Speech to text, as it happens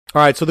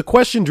All right, so the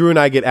question Drew and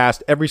I get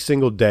asked every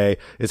single day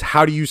is,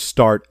 how do you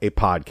start a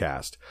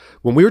podcast?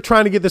 When we were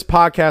trying to get this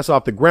podcast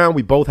off the ground,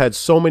 we both had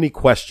so many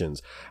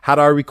questions. How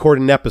do I record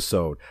an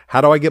episode? How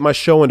do I get my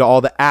show into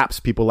all the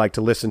apps people like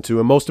to listen to?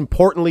 And most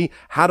importantly,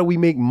 how do we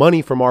make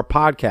money from our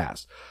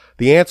podcast?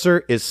 The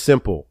answer is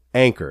simple.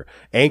 Anchor.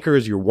 Anchor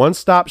is your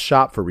one-stop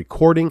shop for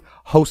recording,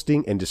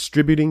 hosting, and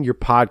distributing your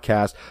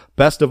podcast.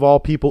 Best of all,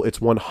 people, it's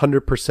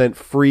 100%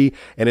 free,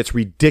 and it's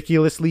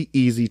ridiculously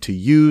easy to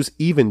use.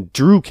 Even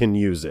Drew can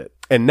use it.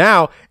 And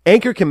now,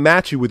 Anchor can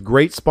match you with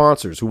great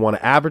sponsors who want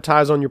to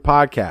advertise on your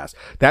podcast.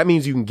 That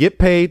means you can get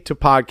paid to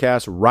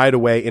podcast right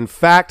away. In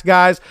fact,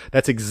 guys,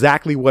 that's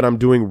exactly what I'm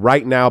doing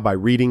right now by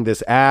reading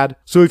this ad.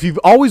 So if you've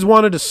always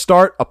wanted to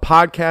start a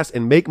podcast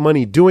and make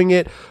money doing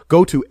it,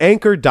 go to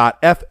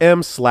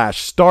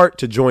anchor.fm/start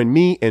to join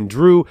me and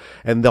Drew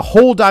and the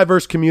whole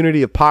diverse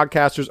community of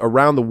podcasters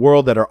around the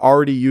world that are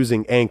already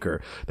using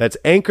Anchor. That's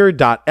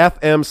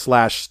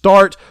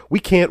anchor.fm/start. We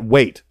can't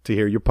wait to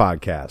hear your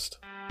podcast.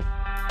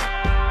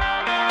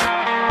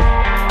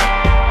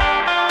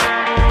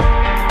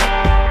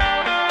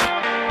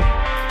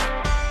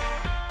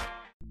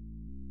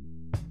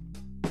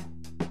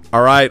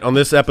 All right, on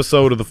this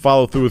episode of the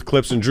Follow Through with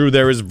Clips and Drew,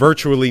 there is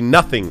virtually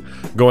nothing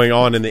going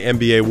on in the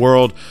NBA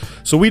world.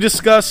 So we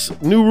discuss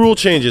new rule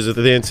changes at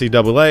the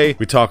NCAA.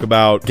 We talk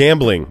about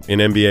gambling in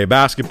NBA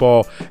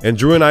basketball. And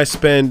Drew and I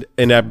spend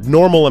an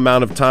abnormal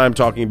amount of time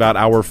talking about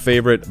our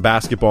favorite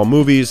basketball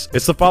movies.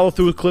 It's the Follow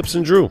Through with Clips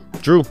and Drew.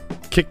 Drew,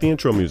 kick the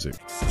intro music.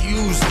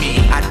 Excuse me,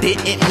 I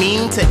didn't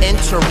mean to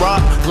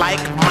interrupt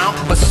like Mount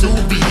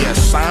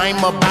Vesuvius. I'm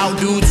about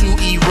due to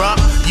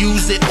erupt.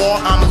 Use it or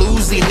I'm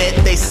losing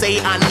it. They say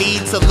I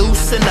need to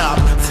loosen up.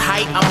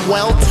 Tight, I'm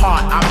well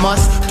taught. I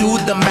must do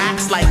the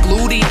max like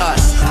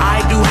gluteus.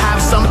 I do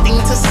have something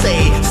to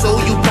say, so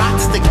you got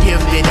to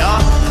give it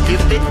up.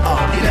 Give it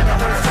up. You never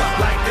heard something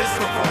like this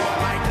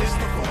before. Like this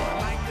before.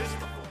 Like this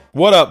before.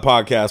 What up,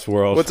 podcast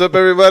world? What's up,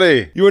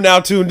 everybody? You are now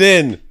tuned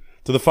in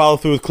to the Follow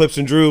Through with Clips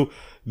and Drew,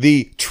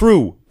 the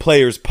True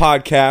Players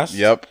podcast.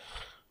 Yep.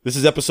 This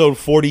is episode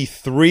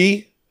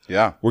 43.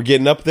 Yeah. We're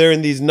getting up there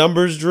in these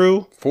numbers,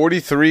 Drew.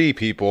 43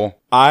 people.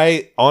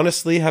 I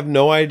honestly have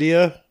no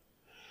idea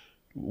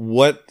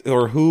what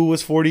or who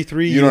was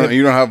 43. You don't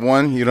have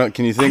one? You don't?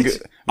 Can you think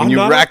when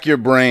you rack your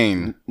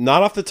brain?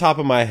 Not off the top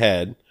of my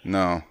head.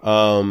 No.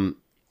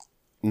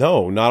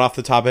 No, not off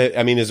the top of it.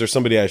 I mean, is there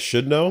somebody I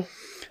should know?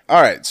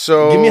 All right.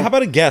 So how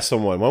about a guess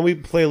on one? Why don't we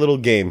play a little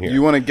game here?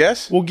 You want to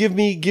guess? Well, give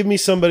me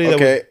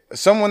somebody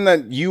someone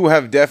that you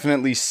have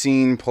definitely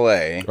seen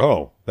play.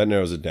 Oh, that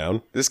narrows it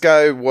down. This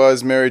guy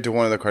was married to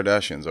one of the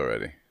Kardashians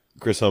already.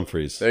 Chris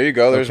Humphries. There you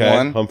go. There's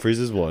one. Humphries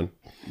is one.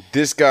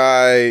 This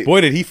guy.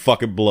 Boy, did he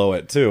fucking blow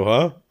it too,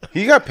 huh?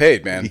 He got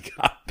paid, man. He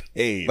got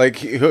paid. Like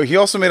he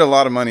also made a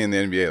lot of money in the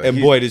NBA. Like,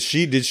 and boy, did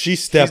she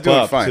step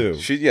up fine. too?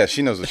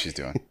 She knows what she's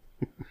doing.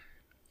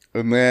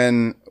 And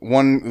then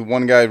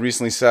one guy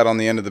recently sat on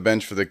the end of the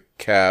bench for the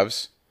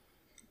Cavs.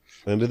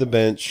 End of the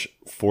bench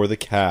for the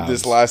Cavs.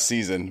 This last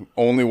season,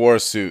 only wore a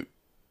suit.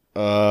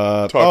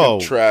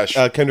 Trash.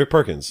 Kendrick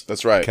Perkins.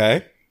 That's right.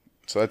 Okay.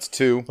 So that's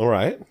two. All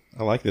right.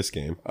 I like this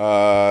game.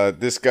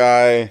 This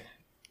guy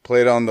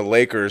played on the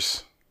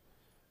Lakers,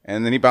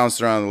 and then he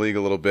bounced around the league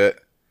a little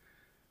bit.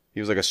 He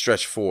was like a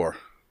stretch four.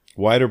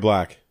 White or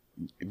black?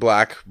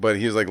 Black, but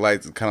he was like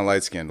kind of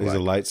light-skinned. He's a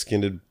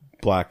light-skinned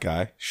black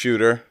guy.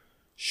 Shooter.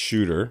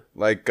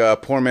 Like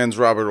poor man's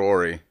Robert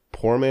Horry.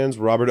 Poor man's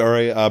Robert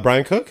Horry.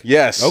 Brian Cook?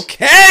 Yes.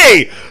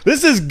 Okay.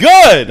 This is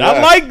good. Yeah.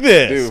 I like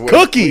this. Dude,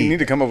 Cookie. We need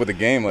to come up with a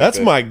game like That's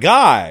this. my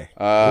guy.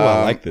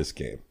 I like this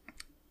game.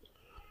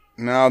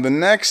 Now,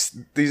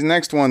 these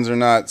next ones are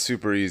not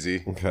super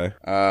easy. Okay.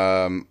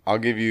 I'll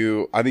give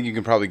you, I think you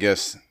can probably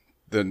guess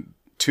the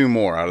two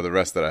more out of the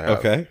rest that I have.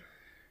 Okay.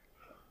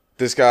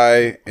 This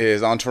guy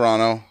is on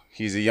Toronto.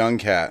 He's a young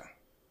cat.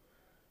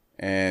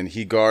 And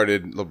he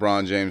guarded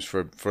LeBron James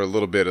for a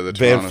little bit of the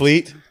Toronto. Van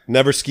Fleet?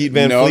 Never Skeet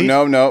Van Fleet?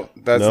 No.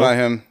 That's not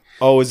him.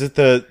 Oh, is it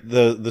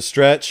the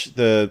stretch?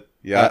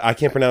 Yeah. I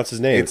can't pronounce his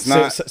name. It's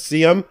not.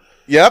 Siam?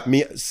 Yep.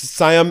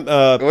 Siam.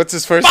 What's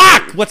his first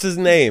Fuck! What's his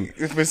name?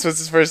 What's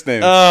his first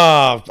name?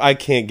 Oh, I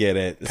can't get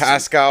it.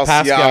 Pascal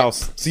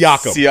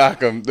Siakam.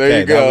 Siakam. There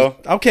you go.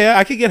 Okay,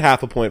 I could get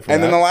half a point for that.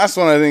 And then the last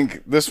one, I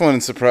think this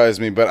one surprised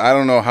me, but I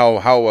don't know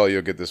how well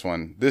you'll get this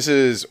one. This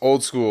is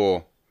old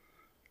school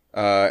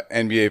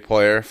NBA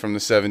player from the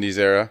 70s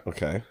era.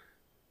 Okay.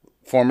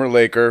 Former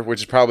Laker,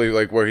 which is probably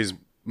like where he's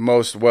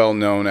most well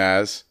known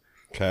as.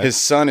 Okay. His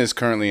son is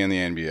currently in the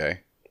NBA.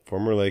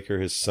 Former Laker.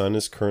 His son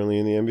is currently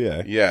in the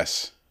NBA.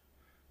 Yes.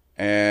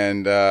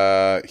 And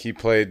he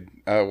played,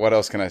 what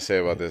else can I say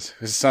about this?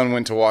 His son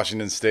went to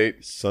Washington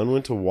State. Son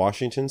went to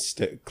Washington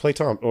State. Klay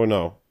Thompson. Oh,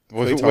 no.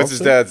 What's his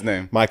dad's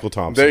name? Michael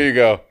Thompson. There you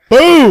go.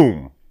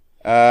 Boom!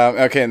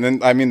 Okay, and then,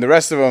 I mean, the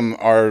rest of them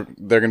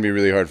they're going to be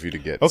really hard for you to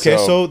get. Okay,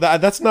 so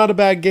that's not a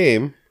bad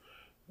game.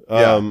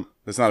 Yeah,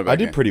 that's not a bad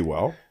game. I did pretty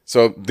well.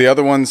 So the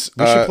other ones...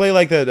 We should play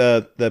like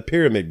the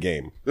pyramid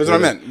game. That's what I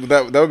meant.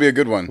 That would be a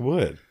good one. It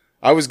would.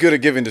 I was good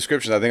at giving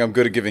descriptions. I think I'm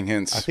good at giving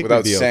hints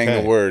without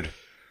saying the word.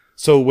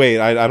 So wait,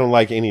 I don't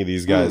like any of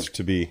these guys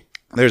to be.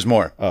 There's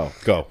more. Oh,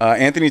 go.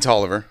 Anthony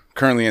Tolliver,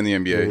 currently in the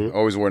NBA,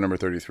 always wore number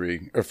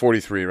 33 or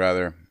 43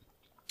 rather.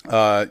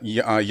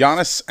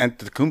 Giannis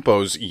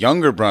Antetokounmpo's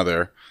younger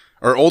brother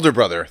or older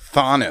brother,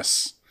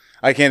 Thanos.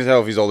 I can't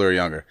tell if he's older or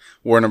younger.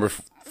 Wore number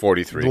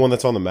 43. The one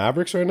that's on the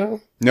Mavericks right now?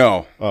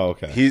 No. Oh,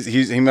 okay.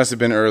 He must have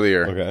been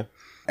earlier. Okay.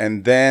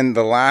 And then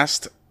the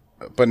last,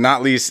 but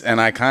not least, and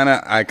I kind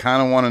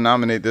of want to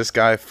nominate this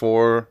guy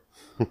for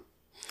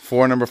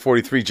number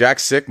 43, Jack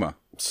Sikma.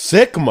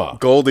 Sigma.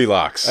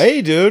 Goldilocks.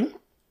 Hey, dude.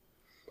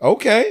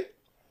 Okay.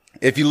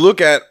 If you look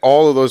at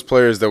all of those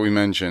players that we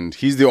mentioned,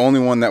 he's the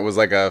only one that was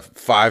like a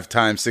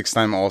 5-time,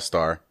 6-time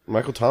All-Star.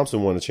 Michael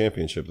Thompson won a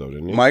championship, though,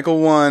 didn't he? Michael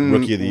won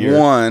Rookie of the Year.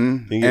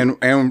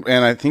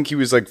 And I think he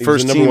was like He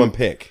first was the team. number one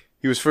pick.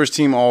 He was first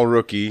team All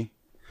Rookie,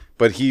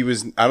 but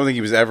I don't think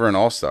he was ever an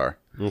All-Star.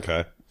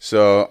 Okay.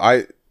 So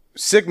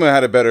Sigma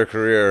had a better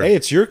career. Hey,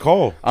 it's your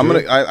call.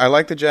 I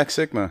like the Jack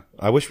Sigma.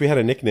 I wish we had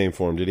a nickname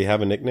for him. Did he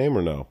have a nickname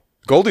or no?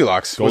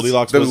 Goldilocks.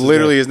 Goldilocks That was was his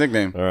literally name. his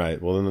nickname. All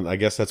right. Well, then I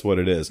guess that's what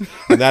it is.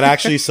 And that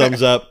actually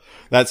sums up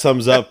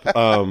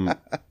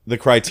the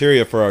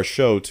criteria for our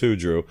show too,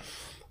 Drew.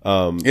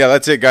 Yeah,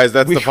 that's it, guys.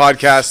 That's the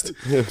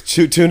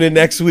podcast. Tune in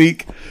next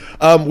week.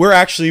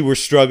 We're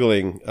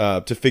struggling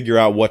to figure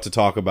out what to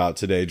talk about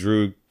today.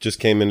 Drew just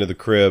came into the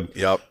crib.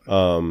 Yep.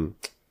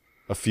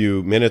 A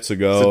few minutes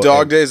ago. The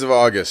dog days of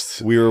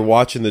August. We were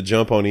watching The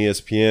Jump on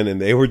ESPN,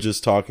 and they were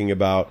just talking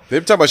about. They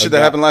were talking about shit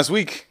that happened last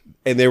week.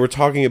 And they were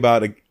talking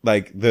about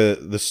like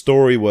the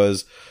story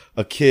was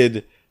a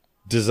kid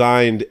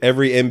designed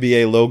every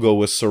NBA logo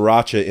with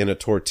sriracha in a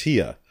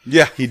tortilla.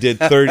 Yeah. He did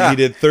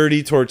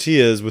 30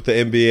 tortillas with the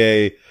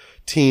NBA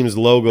team's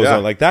logos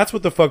on. Like, that's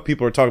what the fuck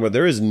people are talking about.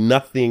 There is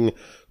nothing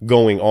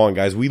going on,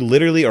 guys. We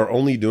literally are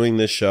only doing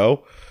this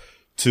show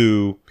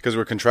because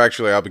we're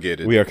contractually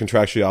obligated. We are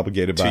contractually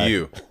obligated to by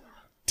you.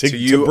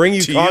 to bring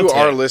you content. You,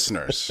 our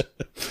listeners.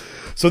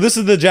 So this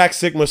is the Jack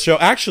Sigma show.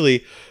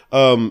 Actually,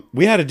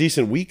 we had a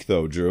decent week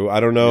though, Drew. I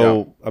don't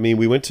know. Yeah. I mean,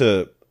 we went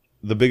to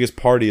the biggest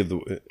party of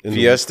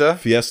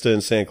Fiesta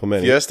in San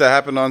Clemente. Fiesta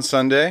happened on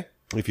Sunday.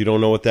 If you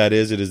don't know what that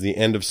is, it is the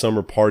end of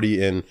summer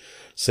party in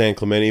San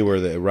Clemente,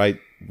 where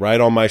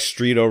right on my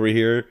street over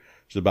here,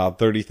 there's about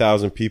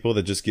 30,000 people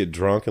that just get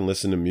drunk and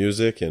listen to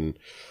music. And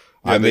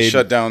they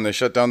shut down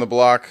the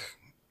block.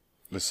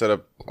 They set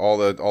up all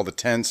the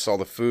tents, all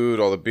the food,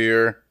 all the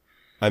beer.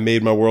 I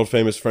made my world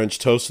famous French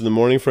toast in the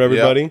morning for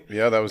everybody. Yep.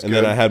 Yeah, that was good. And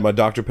then I had my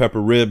Dr.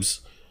 Pepper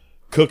ribs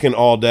cooking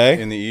all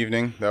day. In the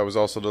evening, that was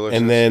also delicious.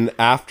 And then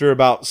after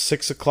about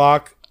 6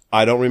 o'clock,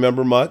 I don't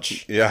remember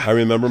much. Yeah. I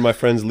remember my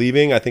friends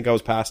leaving. I think I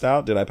was passed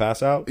out. Did I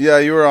pass out? Yeah,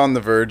 you were on the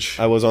verge.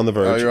 I was on the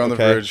verge. Oh, you were on the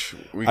verge.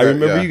 I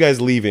remember you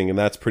guys leaving, and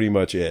that's pretty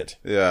much it.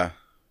 Yeah.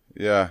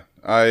 Yeah.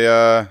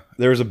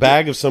 There was a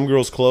bag of some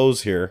girl's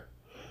clothes here.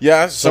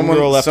 Yeah, someone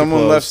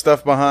left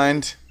stuff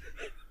behind.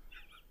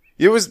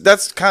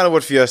 That's kind of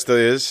what Fiesta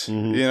is,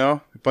 you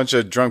know? A bunch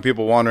of drunk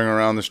people wandering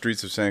around the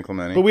streets of San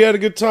Clemente. But we had a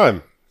good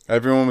time.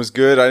 Everyone was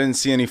good. I didn't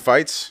see any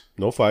fights.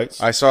 No fights.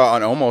 I saw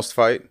an almost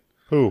fight.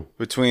 Who?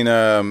 Between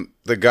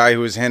the guy who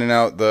was handing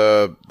out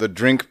the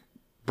drink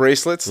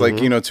bracelets,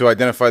 like, you know, to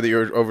identify that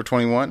you're over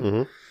 21.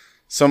 Mm-hmm.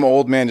 Some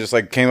old man just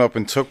like came up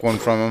and took one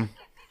from him.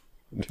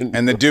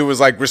 And the dude was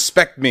like,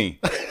 "Respect me."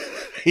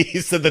 He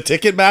said the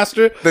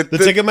Ticketmaster? The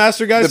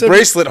Ticketmaster guy said? The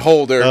bracelet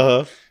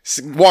holder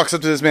walks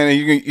up to this man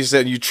and you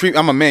said,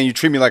 "I'm a man. You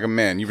treat me like a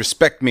man. You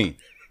respect me.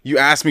 You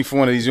ask me for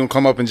one of these. You don't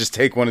come up and just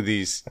take one of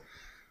these."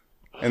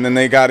 And then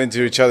they got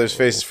into each other's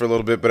faces for a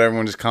little bit, but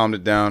everyone just calmed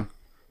it down.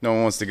 No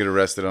one wants to get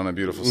arrested on a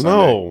beautiful Sunday.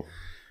 No.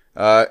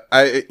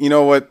 You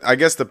know what? I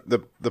guess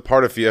the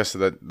part of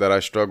Fiesta that I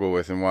struggle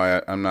with and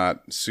why I'm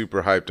not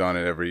super hyped on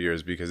it every year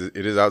is because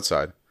it is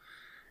outside.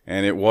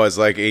 And it was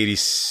like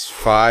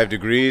 85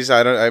 degrees.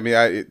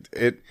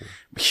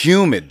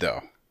 Humid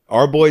though.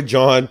 Our boy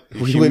John.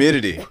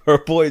 Humidity. Our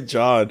boy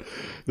John.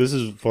 This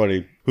is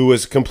funny. Who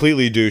was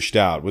completely douched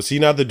out. Was he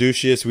not the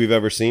douchiest we've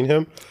ever seen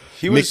him?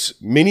 He was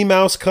Minnie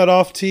Mouse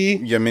cutoff tee.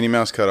 Yeah, Minnie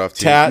Mouse cutoff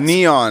tee. Tats.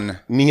 Neon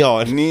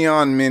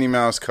Minnie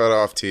Mouse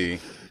cutoff tee.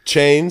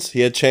 Chains.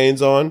 He had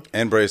chains on.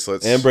 And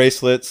bracelets.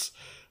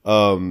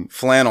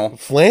 Flannel.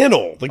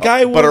 The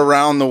guy but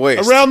around the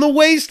waist. Around the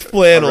waist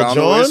flannel, around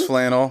John. The waist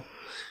flannel.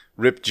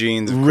 Ripped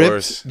jeans, of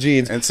course.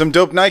 Jeans. And some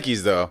dope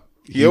Nikes though.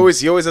 He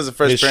always has a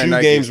fresh pair of Nikes. His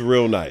shoe game's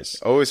real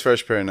nice. Always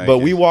fresh pair of Nikes. But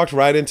we walked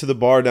right into the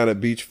bar down at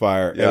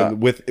Beachfire, and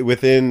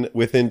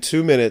within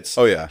 2 minutes,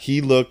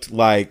 he looked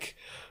like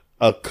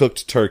a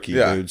cooked turkey,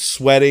 dude,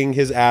 sweating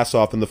his ass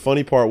off. And the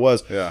funny part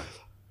was,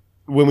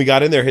 when we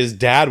got in there, his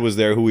dad was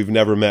there, who we've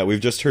never met. We've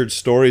just heard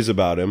stories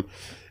about him.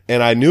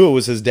 And I knew it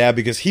was his dad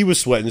because he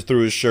was sweating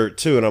through his shirt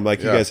too. And I'm like,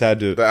 you guys had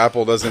to. The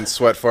apple doesn't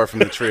sweat far from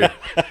the tree.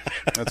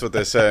 That's what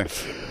they say.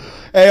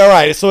 Hey, all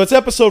right. So it's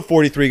episode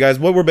 43, guys.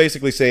 What we're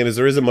basically saying is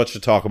there isn't much to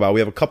talk about.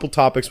 We have a couple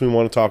topics we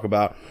want to talk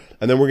about,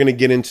 and then we're going to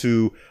get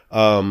into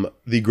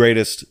the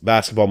greatest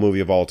basketball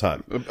movie of all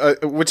time.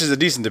 Which is a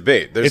decent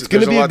debate. It's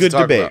going to be a good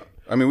debate. About.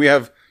 I mean, we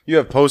have You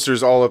have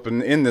posters all up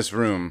in this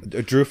room.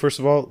 Drew, first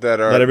of all, That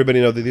are- let everybody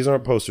know that these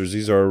aren't posters.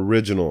 These are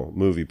original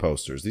movie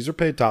posters. These are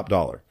paid top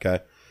dollar,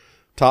 okay?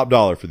 Top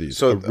dollar for these.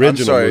 So original I'm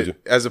sorry, movie-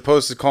 as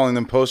opposed to calling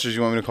them posters,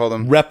 you want me to call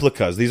them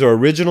replicas. These are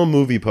original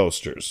movie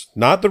posters.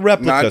 Not the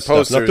replica not stuff,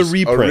 posters, not the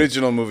reprint.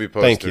 original movie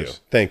posters.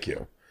 Thank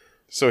you.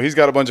 So he's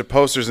got a bunch of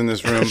posters in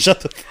this room.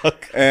 Shut the fuck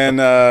up. And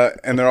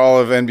they're all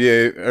of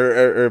NBA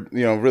or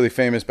really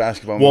famous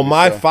basketball Well, movies.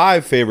 my so.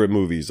 5 favorite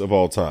movies of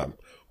all time.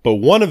 But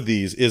one of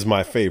these is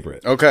my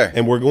favorite. Okay.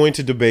 And we're going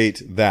to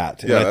debate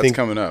that. And Yeah, I that's think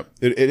coming up.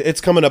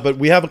 It's coming up, but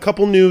we have a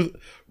couple new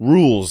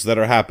rules that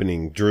are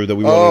happening, Drew, that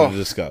we wanted to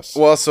discuss.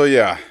 Well, so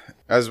yeah,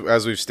 as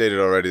we've stated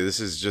already, this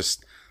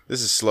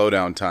is slow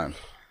down time.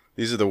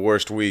 These are the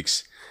worst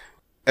weeks.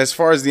 As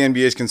far as the NBA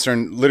is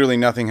concerned, literally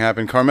nothing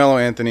happened. Carmelo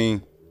Anthony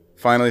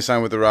finally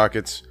signed with the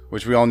Rockets,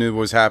 which we all knew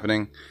was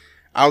happening.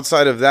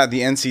 Outside of that,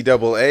 the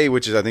NCAA,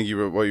 which is I think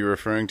what you're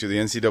referring to, the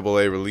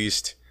NCAA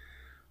released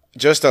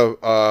just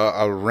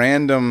a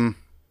random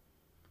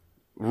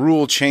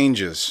rule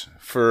changes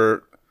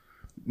for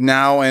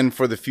now and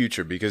for the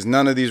future, because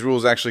none of these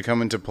rules actually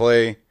come into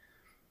play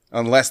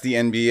unless the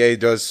NBA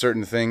does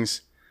certain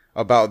things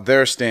about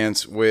their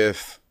stance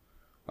with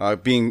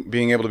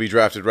being able to be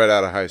drafted right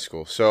out of high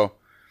school. So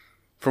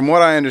from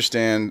what I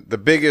understand, the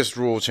biggest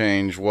rule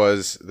change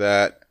was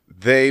that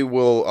they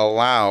will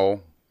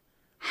allow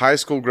high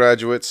school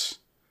graduates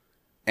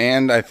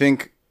and I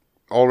think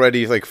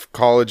already like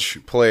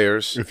college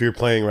players If you're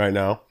playing right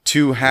now.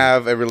 to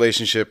have a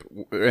relationship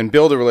and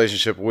build a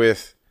relationship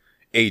with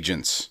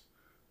agents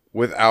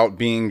without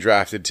being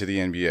drafted to the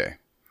NBA.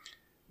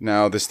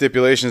 Now, the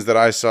stipulations that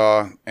I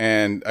saw,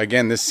 and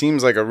again, this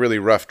seems like a really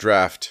rough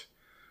draft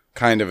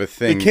kind of a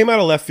thing. It came out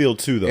of left field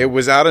too, though. It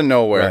was out of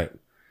nowhere. Right.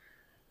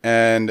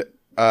 And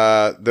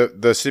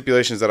the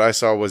stipulations that I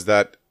saw was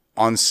that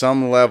on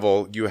some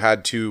level, you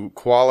had to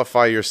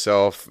qualify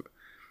yourself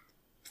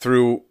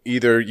through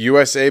either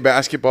USA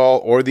Basketball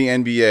or the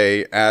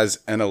NBA as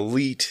an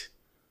elite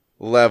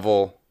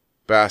level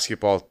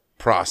basketball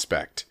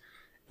prospect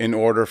in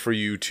order for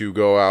you to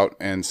go out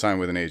and sign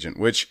with an agent,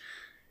 which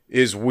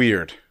is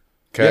weird.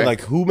 Okay. Yeah,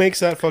 like who makes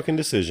that fucking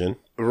decision?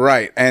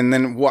 Right. And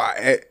then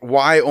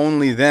why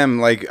only them?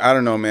 Like, I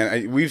don't know,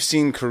 man. We've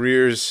seen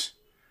careers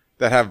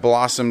that have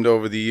blossomed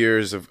over the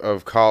years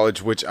of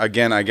college, which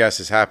again, I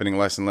guess is happening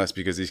less and less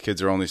because these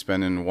kids are only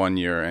spending 1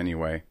 year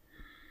anyway.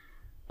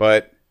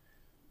 But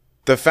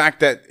the fact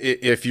that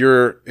if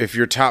your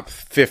top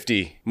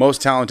 50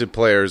 most talented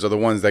players are the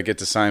ones that get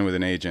to sign with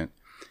an agent,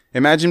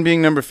 imagine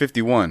being number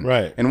 51.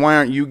 Right. And why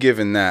aren't you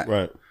given that?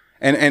 Right.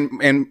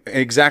 And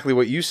exactly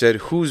what you said,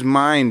 whose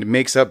mind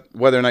makes up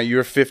whether or not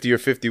you're 50 or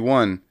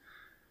 51?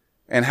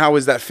 And how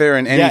is that fair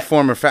in any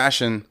form or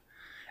fashion?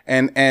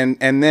 And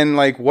then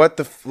like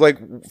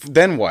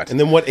then what? And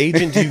then what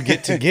agent do you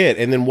get to get?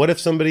 And then what if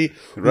somebody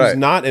who's Right.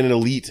 not an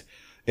elite,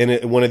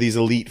 one of these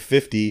elite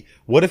 50,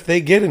 what if they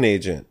get an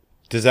agent?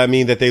 Does that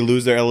mean that they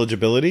lose their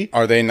eligibility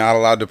Are they not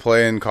allowed to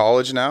play in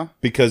college now?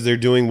 because they're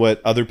doing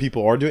what other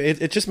people are doing?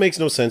 It just makes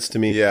no sense to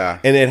me. Yeah.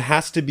 And it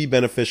has to be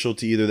beneficial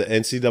to either the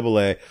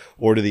NCAA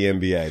or to the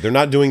NBA. They're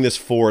not doing this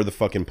for the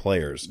fucking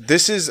players.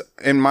 This is,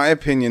 in my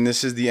opinion,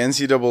 this is the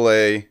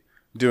NCAA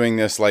doing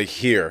this like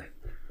here.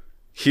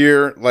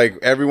 Here, like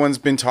everyone's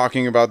been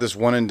talking about this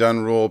one and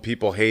done rule.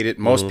 People hate it.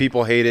 Most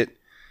people hate it.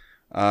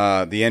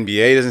 The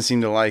NBA doesn't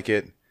seem to like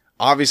it.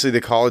 Obviously, the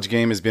college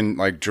game has been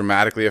like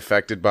dramatically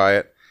affected by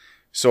it.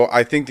 So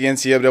I think the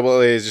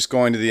NCAA is just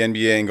going to the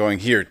NBA and going,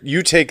 here,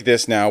 you take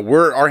this now.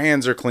 Our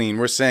hands are clean.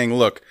 We're saying,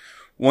 look,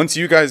 once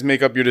you guys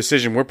make up your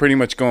decision, we're pretty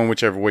much going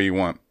whichever way you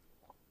want.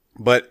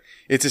 But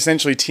it's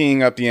essentially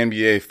teeing up the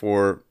NBA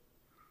for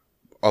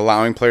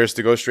allowing players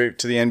to go straight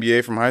to the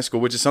NBA from high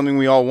school, which is something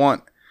we all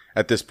want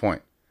at this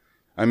point.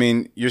 I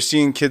mean, you're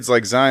seeing kids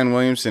like Zion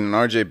Williamson and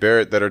RJ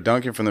Barrett that are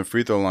dunking from the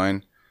free throw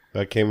line,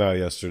 That came out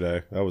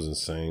yesterday. That was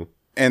insane.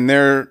 and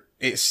they're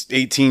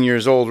 18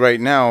 years old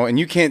right now, and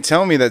you can't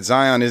tell me that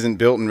Zion isn't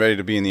built and ready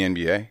to be in the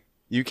NBA.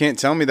 You can't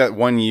tell me that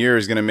 1 year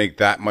is going to make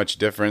that much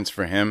difference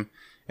for him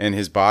and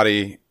his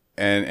body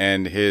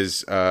and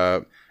his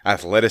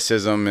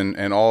athleticism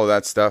and all of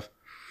that stuff.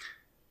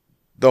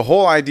 The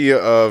whole idea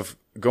of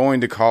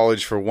going to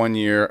college for 1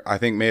 year, I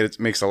think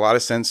makes a lot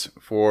of sense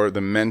for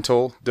the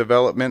mental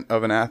development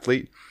of an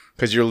athlete,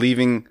 because you're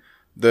leaving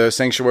the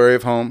sanctuary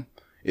of home.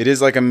 It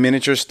is like a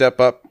miniature step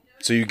up.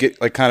 So you get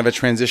like kind of a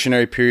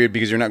transitionary period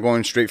because you're not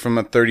going straight from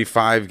a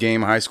 35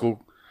 game high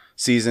school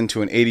season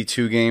to an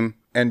 82 game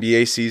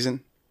NBA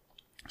season.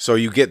 So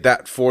you get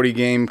that 40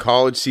 game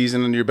college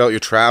season under your belt. You're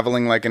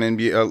traveling like an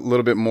NBA, a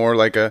little bit more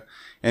like a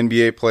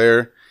NBA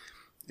player.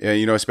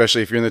 You know,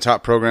 especially if you're in the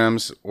top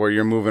programs where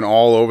you're moving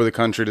all over the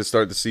country to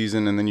start the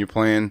season, and then you're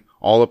playing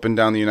all up and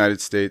down the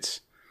United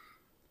States.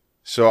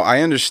 So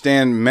I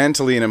understand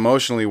mentally and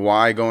emotionally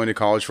why going to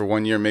college for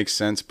 1 year makes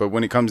sense. But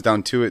when it comes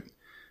down to it,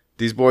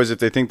 these boys, if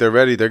they think they're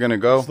ready, they're going to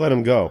go. Just let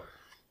them go.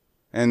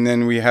 And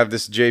then we have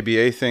this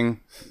JBA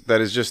thing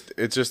that is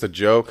it's just a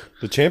joke.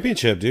 The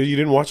championship, dude. You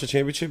didn't watch the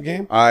championship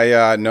game?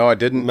 No, I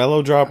didn't.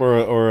 Melo drop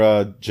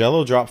or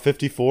Jello dropped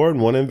 54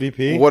 and won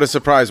MVP. What a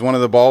surprise! One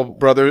of the Ball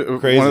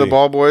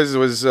boys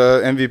was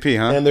MVP,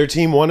 huh? And their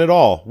team won it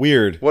all.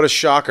 Weird. What a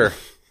shocker!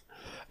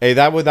 Hey,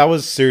 that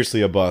was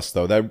seriously a bust,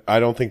 though. That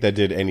I don't think that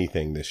did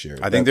anything this year.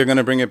 I think they're going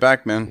to bring it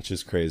back, man. Which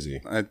is crazy.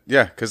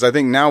 Yeah, because I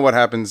think now what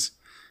happens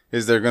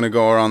is they're going to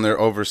go on their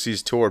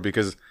overseas tour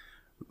because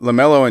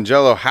LaMelo and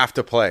Jello have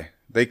to play.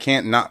 They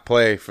can't not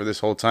play for this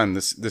whole time.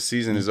 This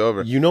season is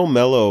over. You know,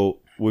 Melo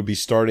would be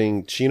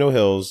starting Chino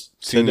Hills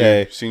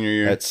today senior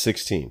year at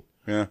 16.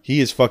 Yeah,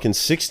 he is fucking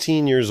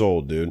 16 years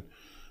old, dude,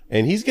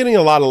 and he's getting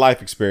a lot of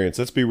life experience.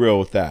 Let's be real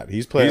with that.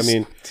 He's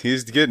playing.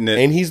 He's getting it,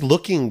 and he's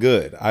looking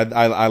good.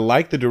 I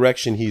like the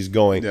direction he's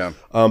going. Yeah.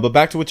 But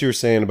back to what you were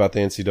saying about the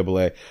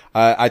NCAA,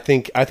 I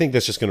think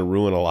that's just going to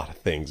ruin a lot of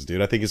things,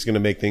 dude. I think it's going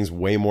to make things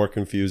way more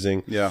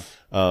confusing. Yeah.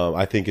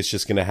 I think it's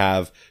just going to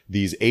have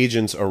these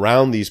agents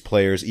around these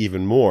players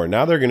even more.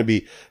 Now they're going to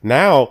be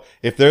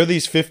if there are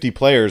these 50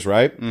 players,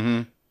 right?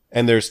 Mm-hmm.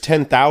 And there's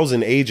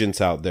 10,000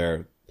 agents out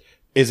there.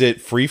 Is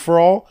it free for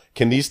all?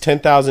 Can these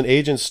 10,000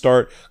 agents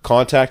start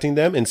contacting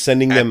them and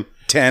sending them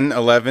 10,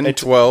 11,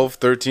 12,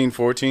 13,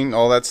 14,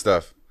 all that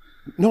stuff?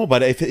 No,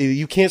 but if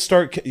you can't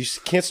start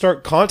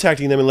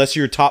contacting them unless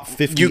you're top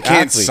 50. You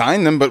can't athlete.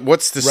 sign them, but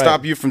what's to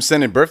stop you from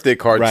sending birthday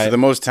cards to the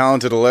most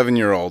talented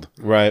 11-year-old?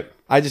 Right.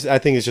 I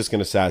think it's just going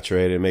to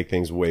saturate it and make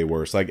things way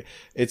worse. Like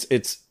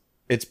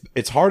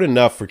it's hard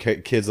enough for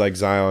kids like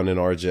Zion and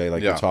RJ,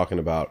 like you're talking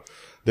about.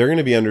 They're going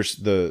to be under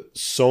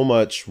so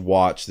much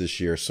watch this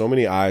year. So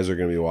many eyes are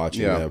going to be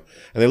watching them,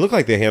 and they look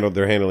like they're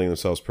handling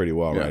themselves pretty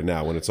well right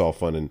now. When it's all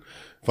fun and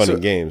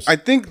games. I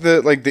think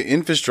the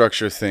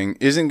infrastructure thing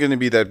isn't going to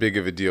be that big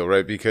of a deal,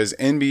 right? Because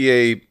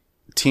NBA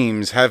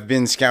teams have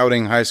been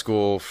scouting high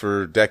school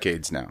for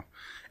decades now,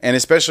 and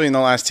especially in the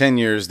last 10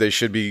 years, they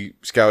should be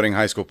scouting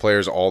high school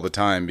players all the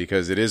time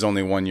because it is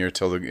only 1 year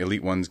till the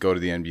elite ones go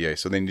to the NBA,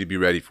 so they need to be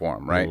ready for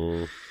them, right?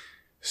 Mm-hmm.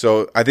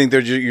 So I think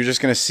you're just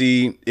going to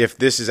see if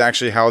this is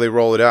actually how they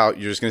roll it out.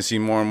 You're just going to see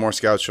more and more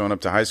scouts showing up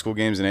to high school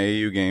games and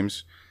AAU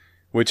games,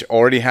 which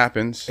already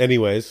happens.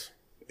 Anyways,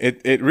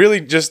 it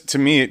really just, to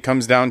me, it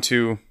comes down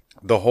to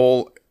the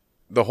whole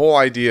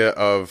idea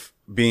of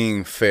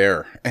being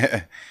fair.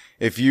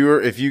 If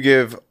you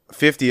give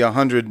 50,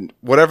 100,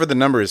 whatever the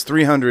number is,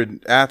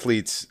 300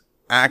 athletes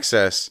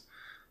access,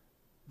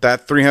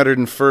 that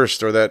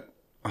 301st or that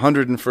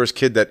 101st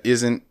kid that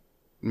isn't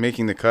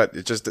making the cut,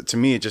 it just, to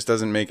me, it just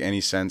doesn't make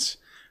any sense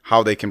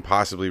how they can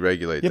possibly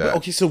regulate that. But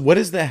okay, so what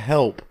is the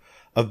help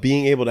of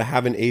being able to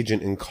have an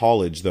agent in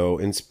college though,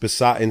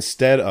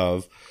 instead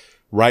of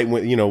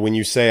when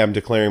you say I'm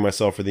declaring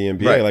myself for the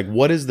NBA, like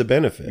what is the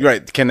benefit?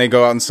 Right? Can they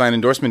go out and sign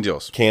endorsement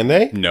deals? Can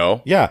they?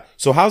 No. Yeah.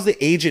 So how's the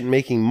agent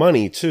making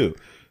money too?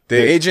 The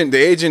agent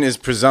is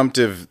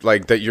presumptive,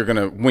 like that you're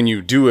gonna, when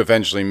you do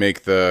eventually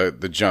make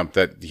the jump,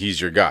 that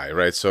he's your guy,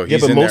 right? So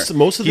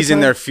he's in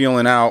there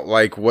feeling out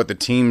like what the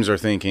teams are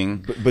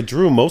thinking. But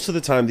Drew, most of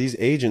the time these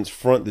agents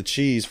front the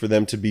cheese for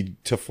them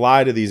to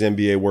fly to these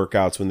NBA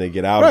workouts when they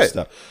get out and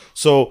stuff.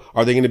 So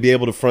are they going to be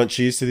able to front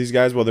cheese to these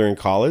guys while they're in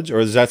college, or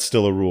is that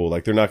still a rule?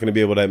 Like they're not going to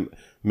be able to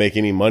make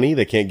any money?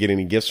 They can't get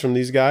any gifts from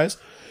these guys.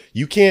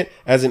 You can't,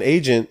 as an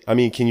agent. I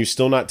mean, can you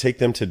still not take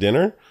them to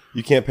dinner?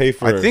 You can't pay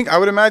for. I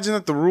would imagine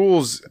that the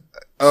rules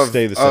of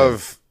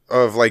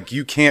like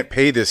you can't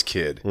pay this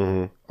kid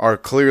are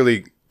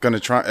clearly going to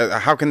try.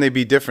 How can they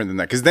be different than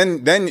that? Because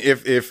then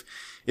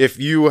if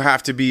you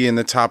have to be in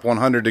the top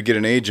 100 to get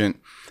an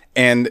agent,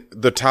 and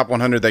the top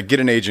 100 that get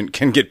an agent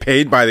can get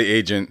paid by the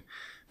agent,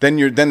 then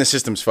the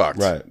system's fucked.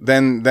 Right.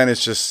 Then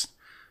it's just,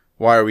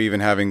 why are we even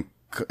having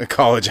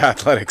college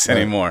athletics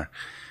anymore?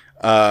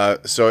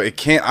 So it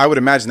can't. I would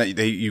imagine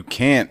that you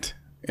can't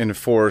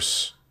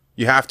enforce.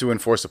 You have to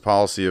enforce a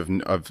policy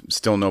of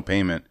still no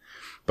payment,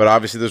 but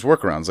obviously there's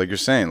workarounds, like you're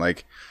saying.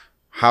 Like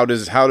how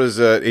does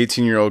a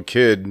 18-year-old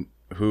kid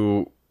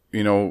who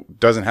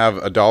doesn't have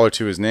 $1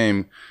 to his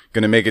name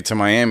going to make it to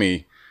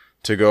Miami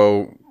to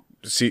go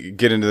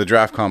get into the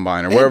draft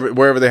combine or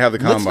wherever they have the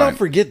combine? Let's not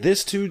forget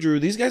this too, Drew.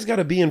 These guys got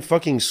to be in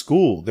fucking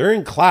school. They're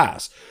in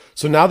class,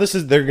 so now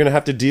they're going to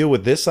have to deal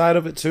with this side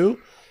of it too.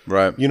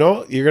 Right.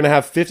 You're going to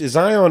have 50.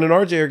 Zion and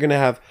RJ are going to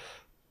have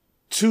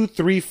 200,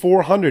 300,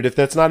 400, if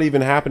that's not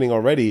even happening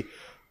already,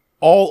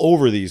 all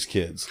over these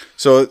kids.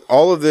 So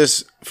all of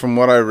this, from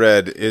what I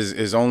read,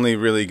 is only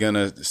really going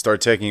to start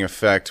taking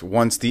effect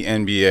once the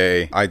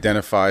NBA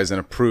identifies and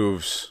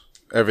approves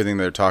everything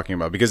they're talking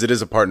about, because it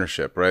is a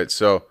partnership, right?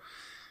 So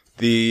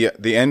the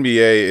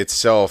NBA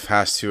itself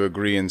has to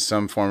agree in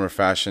some form or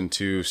fashion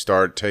to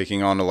start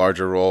taking on a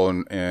larger role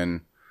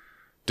in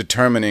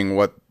determining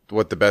what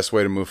the best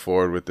way to move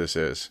forward with this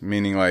is.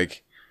 Meaning,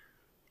 like,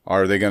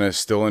 are they going to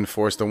still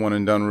enforce the one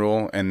and done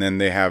rule? And then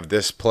they have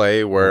this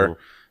play where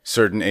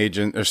certain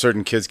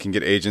kids can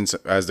get agents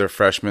as their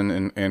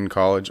freshmen in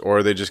college, or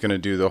are they just going to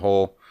do the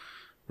whole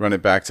run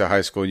it back to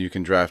high school. You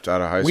can draft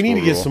out of high school. We need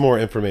to get rule. some more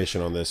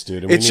information on this,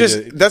 dude. And It's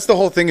just that's the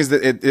whole thing. Is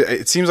that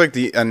it seems like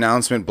the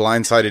announcement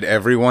blindsided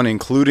everyone,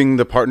 including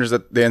the partners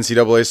that the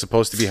NCAA is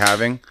supposed to be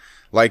having,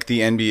 like the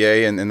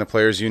NBA and the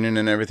Players Union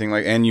and everything,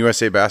 like and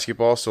USA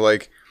Basketball. So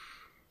like,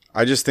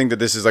 I just think that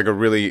this is like a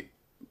really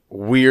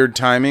weird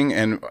timing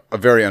and a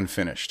very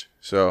unfinished.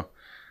 So,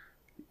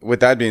 with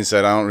that being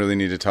said, I don't really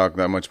need to talk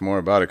that much more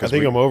about it. I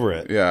think I'm over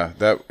it. Yeah.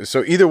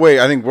 So either way,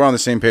 I think we're on the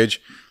same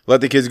page. Let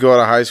the kids go out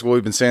of high school.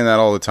 We've been saying that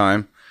all the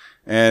time.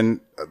 And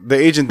the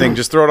agent thing,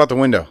 just throw it out the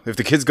window. If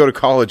the kids go to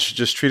college,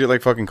 just treat it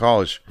like fucking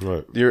college.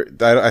 Right.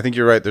 I think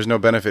you're right. There's no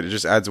benefit. It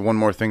just adds one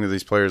more thing to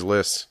these players'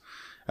 lists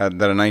that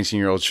a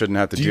 19-year-old shouldn't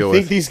have to deal with. Do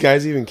you think these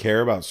guys even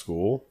care about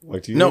school?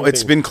 Like, do you No,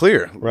 it's been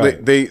clear.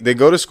 Right. They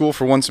go to school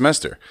for one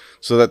semester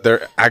so that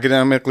they're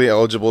academically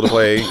eligible to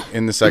play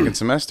in the second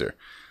semester.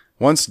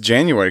 Once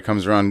January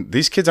comes around,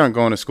 these kids aren't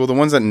going to school. The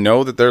ones that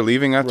know that they're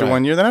leaving after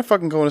 1 year, they're not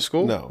fucking going to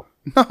school. No.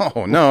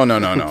 No.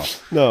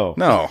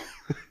 No.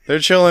 They're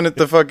chilling at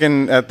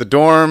the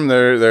dorm.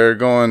 They're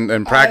going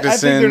and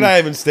practicing. I think they're not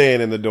even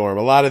staying in the dorm.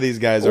 A lot of these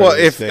guys are. Well,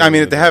 if they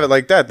have it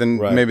like that, then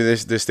Right. maybe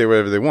they stay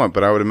wherever they want.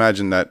 But I would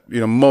imagine that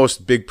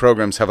most big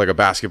programs have like a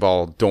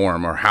basketball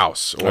dorm or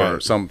house or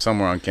Right.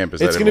 somewhere on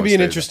campus. It's that going to be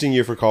an everyone stays interesting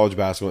year for college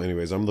basketball.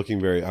 Anyways, I'm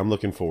looking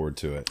forward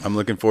to it. at. I'm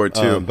looking forward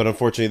to. But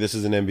unfortunately, this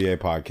is an NBA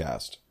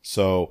podcast.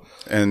 So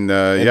And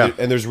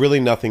there's really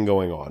nothing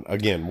going on.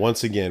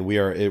 Once again,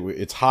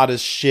 it's hot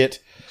as shit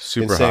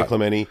Super in San hot.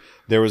 Clemente.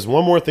 There was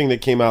one more thing that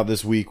came out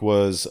this week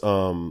was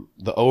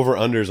the over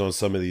unders on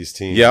some of these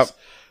teams. Yep.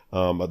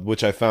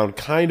 Which I found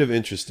kind of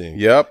interesting.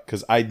 Yep.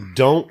 Because I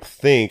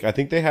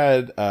think they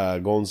had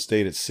Golden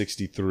State at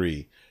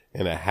 63.5.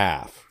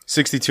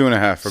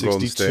 62.5 for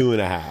Golden State.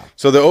 62.5.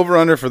 So the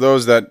over-under, for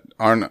those that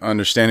aren't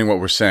understanding what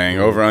we're saying,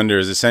 over-under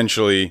is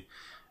essentially,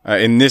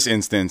 in this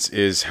instance,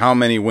 is how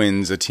many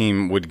wins a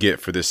team would get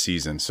for this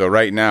season. So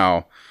right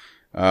now,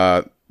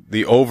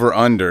 the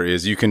over-under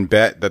is you can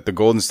bet that the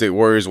Golden State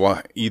Warriors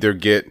will either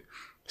get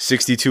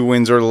 62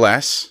 wins or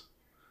less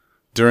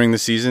during the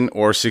season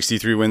or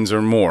 63 wins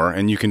or more,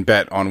 and you can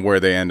bet on where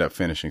they end up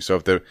finishing.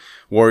 So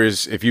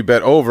if you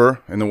bet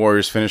over and the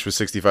Warriors finish with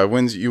 65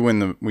 wins, you win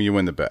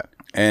the bet.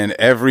 And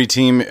every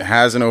team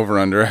has an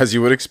over-under, as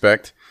you would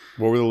expect.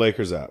 What were the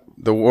Lakers at?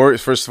 The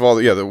Warriors, first of all,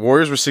 the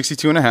Warriors were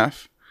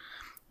 62.5.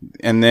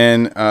 And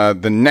then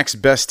the next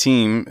best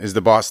team is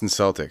the Boston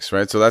Celtics,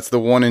 right? So that's the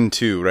 1 and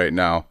 2 right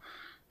now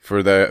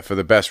for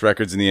the best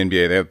records in the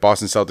NBA. They have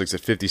Boston Celtics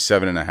at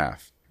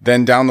 57.5.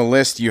 Then down the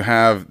list, you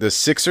have the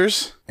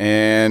Sixers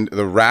and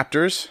the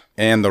Raptors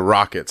and the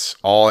Rockets,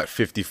 all at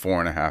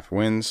 54.5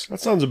 wins. That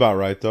sounds about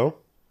right, though.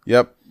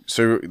 Yep.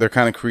 So they're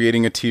kind of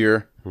creating a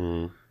tier.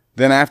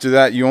 Then after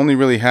that, you only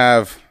really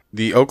have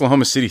the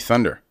Oklahoma City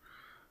Thunder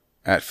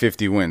at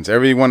 50 wins.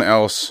 Everyone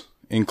else,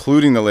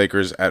 including the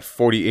Lakers, at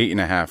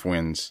 48.5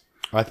 wins,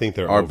 I think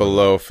they're are over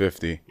below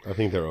 50. that. I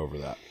think they're over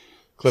that.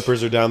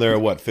 Clippers are down there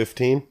at what,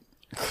 15?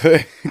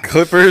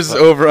 Clippers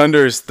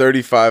over-under is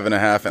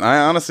 35.5, and I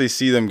honestly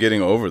see them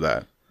getting over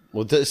that.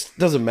 Well, this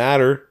doesn't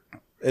matter.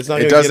 It's not.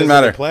 It gonna doesn't get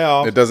us matter. in the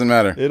playoff. It doesn't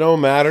matter. It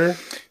don't matter.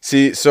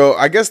 See, so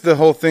I guess the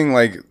whole thing,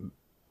 like,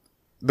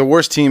 the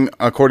worst team,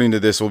 according to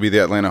this, will be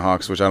the Atlanta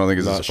Hawks, which I don't think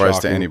is a Not surprise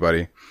shocking. to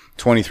anybody.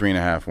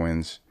 23.5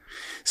 wins.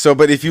 So,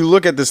 but if you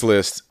look at this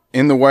list,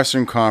 in the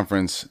Western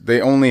Conference,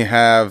 they only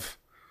have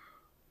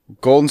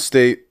Golden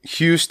State,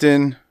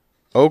 Houston,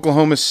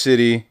 Oklahoma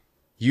City,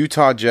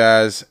 Utah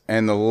Jazz,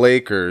 and the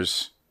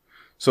Lakers.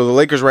 So the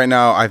Lakers right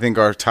now, I think,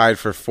 are tied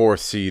for 4th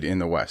seed in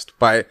the West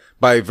by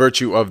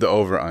virtue of the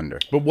over-under.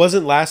 But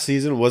last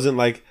season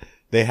like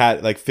they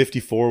had like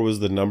 54 was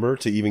the number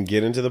to even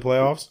get into the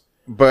playoffs?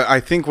 But I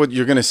think what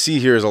you're going to see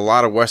here is a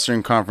lot of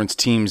Western Conference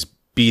teams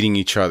beating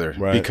each other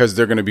because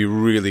they're going to be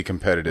really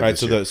competitive. Right, this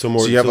so year.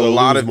 so you have a they'll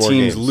lot lose of more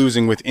teams games.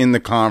 losing within the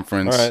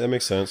conference. All right, that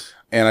makes sense.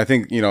 And I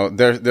think,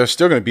 they're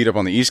still going to beat up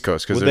on the East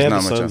Coast because What they there's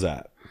have not the much. Suns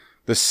at?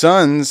 The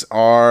Suns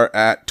are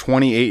at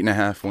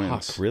 28.5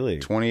 wins. Fuck, really?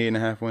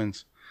 28.5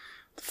 wins.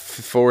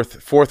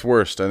 Fourth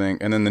worst, I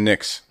think, and then the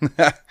Knicks.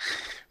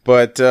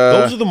 But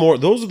Those are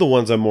the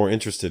ones I'm more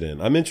interested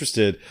in. I'm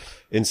interested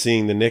in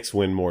seeing the Knicks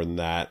win more than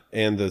that,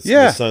 and the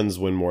Suns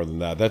win more than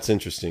that. That's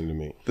interesting to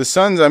me. the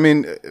Suns, I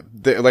mean,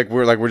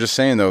 we're just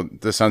saying though,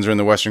 the Suns are in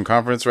the Western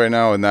Conference right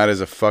now, and that is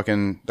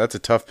that's a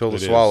tough pill to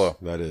swallow.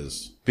 That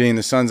is. Being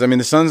the Suns, I mean,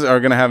 the Suns are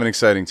going to have an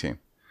exciting team.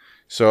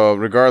 So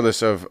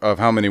regardless of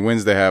how many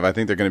wins they have, I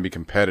think they're going to be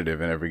competitive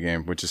in every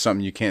game, which is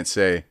something you can't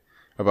say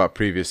about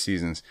previous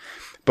seasons.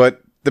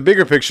 But the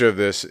bigger picture of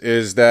this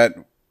is that,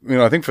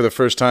 I think for the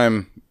first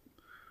time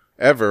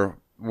ever,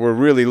 we're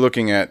really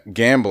looking at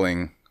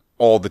gambling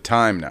all the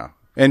time now.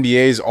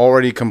 NBA is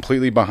already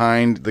completely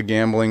behind the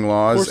gambling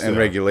laws and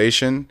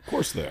regulation. Of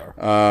course they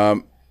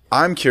are.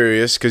 I'm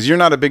curious, because you're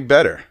not a big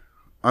bettor.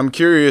 I'm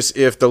curious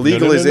if the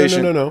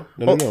legalization. No.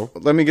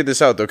 Let me get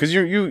this out though, because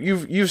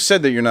you've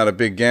said that you're not a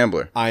big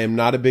gambler. I'm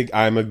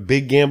a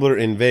big gambler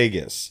in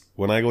Vegas.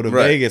 When I go to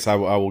Right. Vegas, I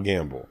will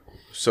gamble.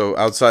 So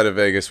outside of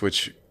Vegas,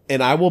 which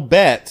And I will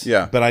bet,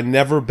 Yeah. but I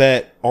never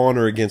bet on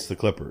or against the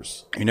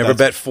Clippers. You never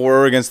bet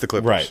for or against the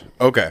Clippers. Right.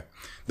 Okay.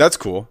 That's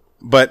cool.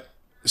 But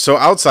so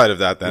outside of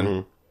that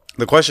then,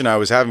 the question I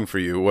was having for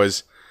you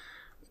was,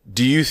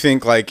 do you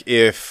think like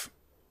if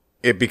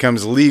it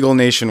becomes legal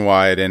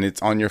nationwide and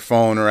it's on your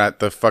phone or at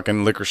the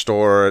fucking liquor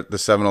store or at the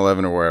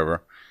 7-Eleven or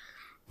wherever,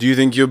 do you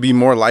think you'll be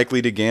more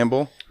likely to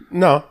gamble?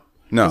 No.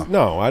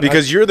 No.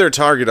 Because you're their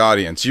target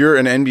audience. You're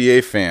an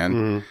NBA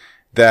fan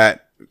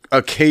that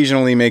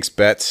occasionally makes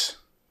bets,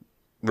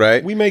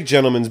 right? We make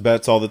gentlemen's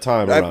bets all the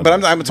time. But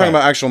I'm talking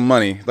about actual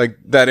money, like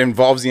that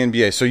involves the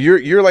NBA. So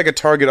you're like a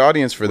target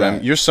audience for them.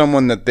 Right. You're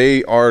someone that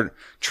they are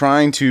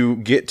trying to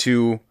get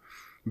to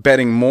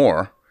betting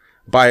more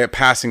by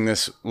passing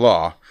this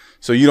law.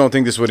 So you don't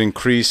think this would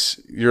increase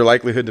your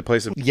likelihood to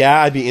place a...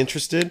 Yeah, I'd be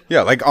interested.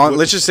 Yeah, like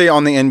let's just say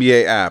on the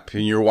NBA app,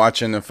 and you're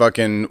watching the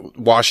fucking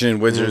Washington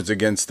Wizards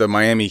against the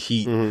Miami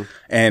Heat,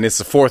 and it's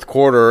the fourth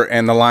quarter,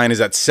 and the line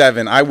is at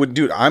 7.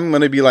 I'm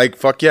gonna be like,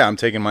 fuck yeah, I'm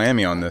taking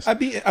Miami on this. I'd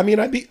be definitely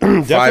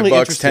 $5,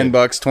 interested.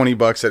 $10,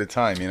 $20 at a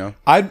time, you know.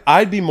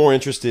 I'd be more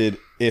interested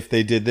if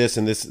they did this,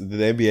 and the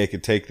NBA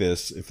could take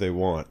this if they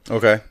want.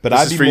 Okay, But this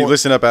I'd is be for you. more-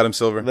 Listen up, Adam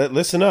Silver.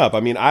 Listen up. I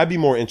mean, I'd be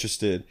more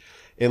interested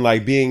in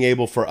like being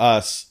able for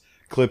us,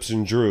 Clips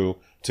and Drew,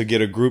 to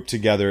get a group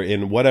together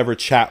in whatever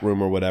chat room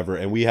or whatever,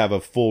 and we have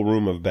a full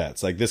room of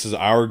bets. Like, this is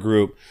our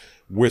group.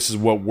 This is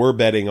what we're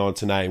betting on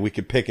tonight, and we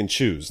could pick and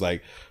choose.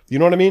 Like, you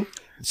know what I mean?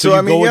 So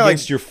you go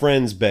against your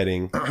friends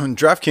betting.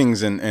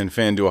 DraftKings and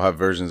FanDuel have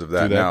versions of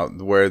that now,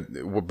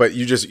 but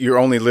you're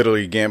only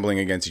literally gambling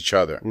against each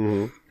other,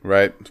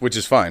 right? Which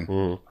is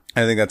fine.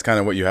 I think that's kind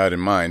of what you had in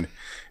mind.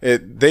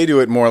 They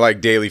do it more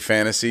like daily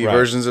fantasy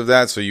versions of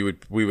that. So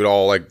we would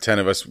all, like 10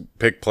 of us,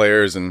 pick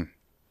players and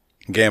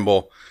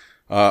gamble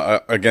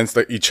against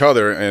each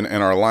other in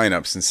our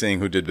lineups and seeing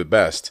who did the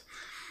best.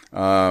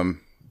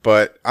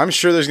 But I'm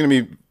sure there's going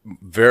to be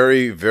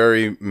very,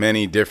 very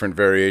many different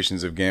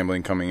variations of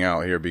gambling coming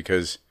out here,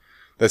 because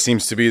that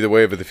seems to be the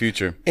wave of the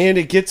future. And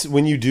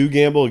when you do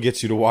gamble, it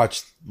gets you to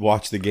watch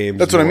the games.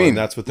 That's what I mean.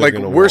 That's what they're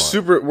going to we're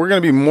want. we're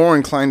going to be more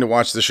inclined to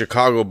watch the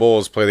Chicago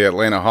Bulls play the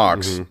Atlanta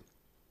Hawks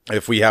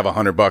if we have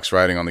 $100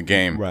 riding on the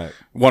game, Right.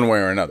 one way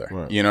or another.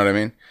 Right. You know what I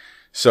mean?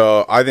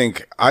 So I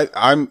think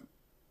I'm.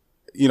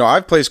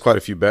 I've placed quite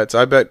a few bets.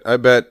 I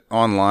bet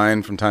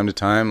online from time to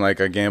time. Like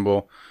I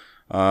gamble.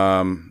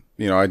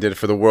 I did it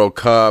for the World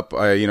Cup.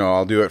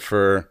 I'll do it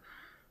for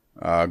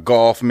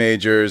golf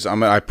majors. I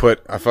already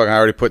put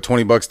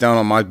 $20 down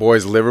on my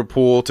boys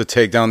Liverpool to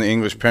take down the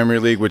English Premier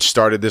League, which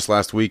started this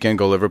last weekend.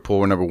 Go Liverpool.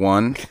 We're number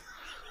 1.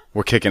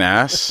 We're kicking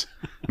ass.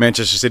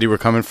 Manchester City, we're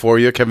coming for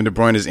you. Kevin De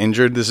Bruyne is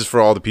injured. This is for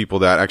all the people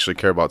that actually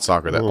care about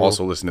soccer that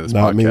also listen to this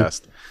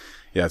podcast.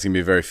 Yeah, it's going to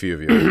be very few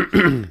of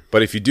you.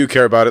 But if you do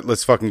care about it,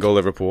 let's fucking go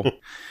Liverpool.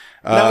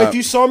 Now, if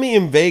you saw me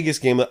in Vegas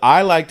game,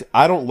 I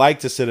don't like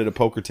to sit at a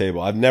poker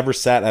table. I've never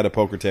sat at a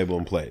poker table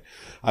and played.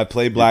 I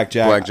play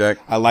blackjack.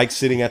 I like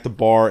sitting at the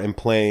bar and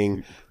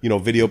playing,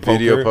 video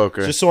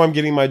poker. Just so I'm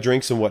getting my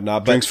drinks and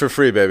whatnot. Drinks for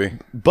free, baby.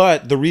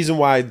 But the reason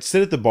why I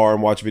sit at the bar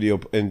and watch video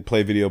and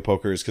play video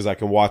poker is because I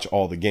can watch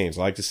all the games.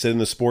 I like to sit in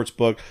the sports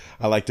book.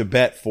 I like to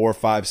bet 4,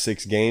 5,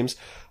 6 games.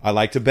 I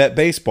like to bet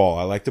baseball.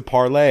 I like to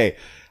parlay.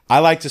 I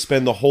like to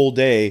spend the whole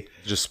day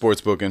just sports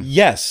booking.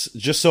 Yes,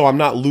 just so I'm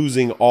not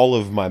losing all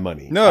of my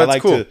money. No, I that's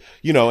like cool.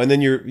 to, and then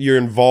you're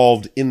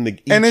involved in the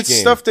and it's game.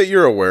 Stuff that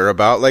you're aware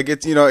about. Like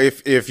it's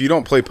if you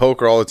don't play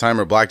poker all the time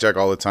or blackjack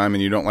all the time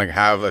and you don't like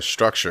have a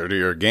structure to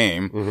your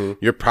game,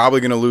 you're probably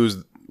going to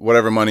lose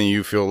whatever money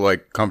you feel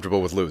like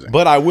comfortable with losing.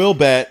 But I will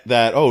bet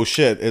that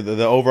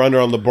the over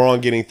under on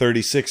LeBron getting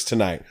 36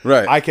 tonight.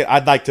 Right.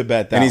 I'd like to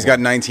bet that. And he's got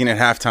 19 at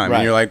halftime, Right.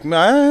 and you're like,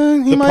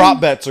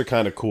 prop bets are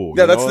kind of cool.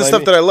 Yeah, that's the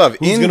stuff that I love.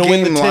 Who's gonna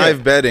win the In-game tip?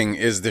 live betting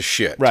is the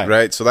shit,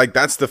 right? So like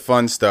that's the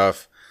fun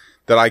stuff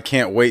that I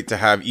can't wait to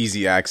have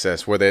easy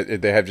access, where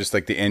they have just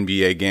like the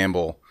NBA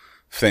Gamble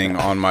thing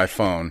on my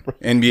phone.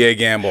 NBA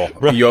Gamble.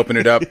 You open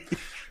it up.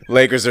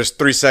 Lakers, there's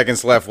 3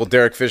 seconds left. Will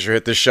Derek Fisher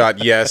hit this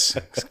shot? Yes.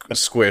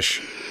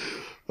 Squish.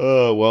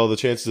 Well, the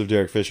chances of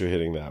Derek Fisher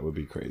hitting that would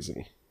be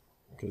crazy.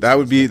 That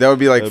would be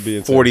like That'd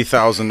be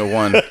 40,000 to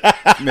 1,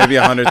 maybe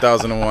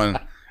 100,000 to 1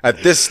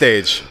 at this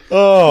stage.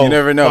 Oh, you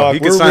never know.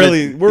 Fuck.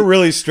 We're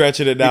really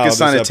stretching it now. He could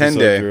sign a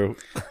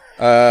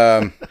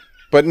 10-day.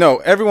 But no,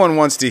 everyone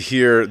wants to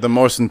hear the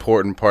most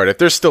important part. If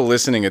they're still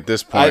listening at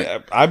this point,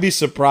 I'd be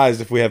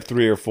surprised if we have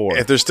 3 or 4.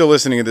 If they're still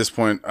listening at this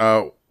point,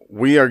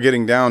 we are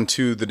getting down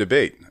to the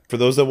debate. For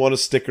those that want to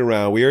stick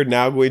around, we are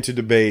now going to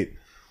debate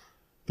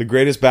the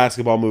greatest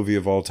basketball movie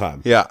of all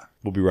time. Yeah.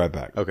 We'll be right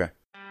back. Okay.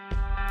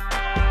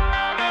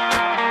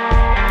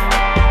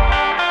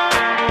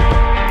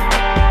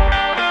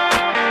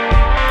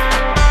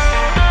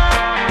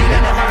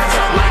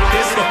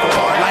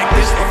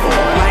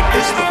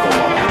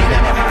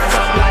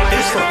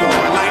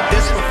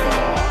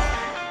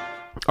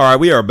 All right,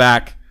 we are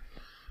back.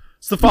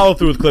 It's the follow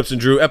through with Clips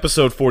and Drew,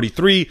 episode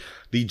 43,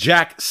 the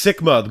Jack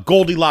Sikma, the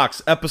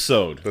Goldilocks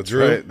episode. That's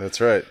Drew. right. That's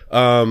right.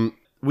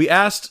 We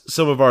asked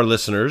some of our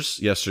listeners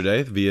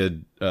yesterday via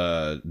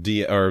via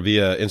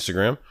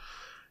Instagram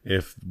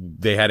if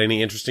they had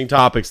any interesting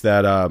topics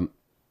that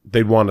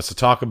they'd want us to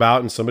talk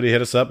about, and somebody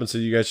hit us up and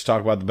said, you guys should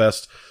talk about the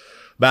best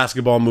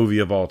basketball movie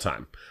of all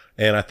time.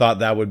 And I thought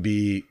that would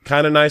be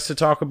kind of nice to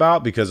talk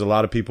about because a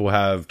lot of people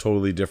have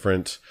totally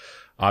different,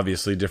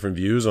 obviously different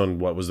views on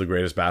what was the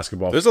greatest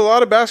basketball. There's a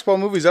lot of basketball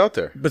movies out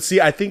there. But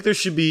see, I think we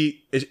should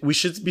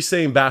be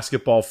saying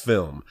basketball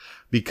film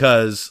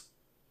because,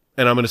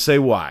 and I'm going to say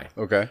why.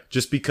 Okay.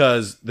 Just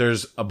because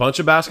there's a bunch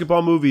of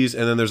basketball movies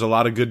and then there's a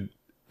lot of good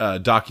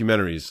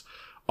documentaries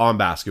on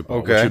basketball,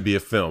 Okay. which would be a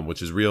film,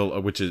 which is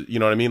real, which is, you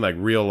know what I mean? Like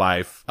real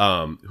life.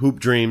 Hoop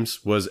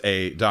Dreams was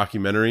a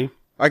documentary.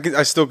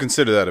 I still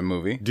consider that a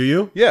movie. Do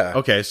you? Yeah.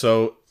 Okay.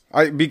 So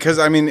Because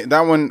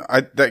that one,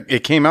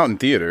 it came out in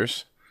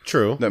theaters,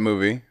 true. that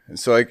movie.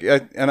 So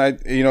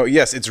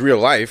yes, it's real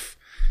life.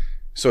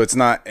 So it's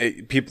not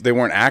people, they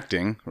weren't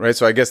acting, right?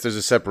 So I guess there's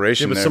a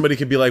separation But there. somebody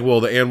could be like, well,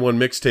 the And One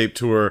Mixtape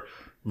Tour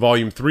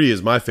Volume 3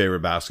 is my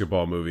favorite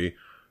basketball movie.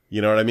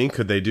 You know what I mean?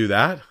 Could they do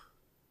that?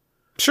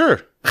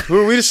 Sure.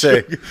 Who are we to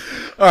say?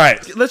 All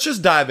right, let's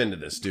just dive into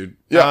this, dude.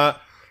 Yeah.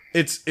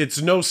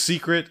 It's no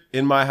secret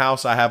in my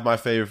house I have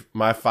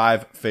my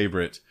 5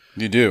 favorite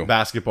You do.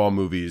 basketball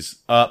movies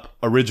up,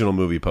 original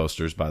movie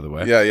posters, by the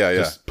way. Yeah.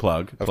 Just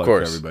plug Of for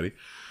course. everybody.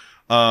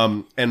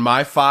 And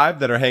my 5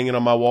 that are hanging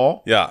on my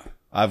wall, Yeah.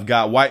 I've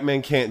got White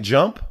Men Can't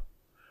Jump,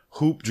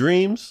 Hoop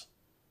Dreams,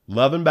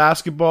 Lovin'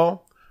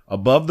 Basketball,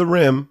 Above the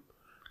Rim,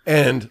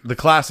 and the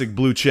classic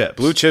Blue Chips.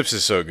 Blue Chips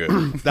is so good.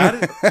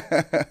 That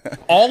is,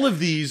 all of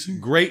these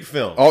great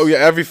films. Oh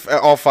yeah,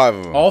 all 5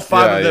 of them. All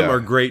 5 Yeah, of them yeah. are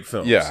great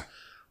films. Yeah.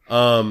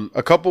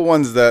 A couple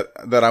ones that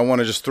I want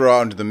to just throw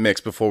out into the mix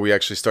before we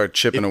actually start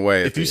chipping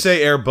away. If you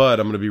say Air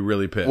Bud, I'm going to be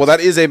really pissed. well, that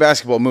is a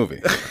basketball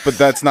movie, but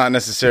that's not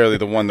necessarily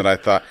the one that I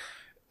thought.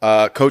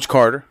 Coach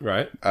Carter,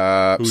 right?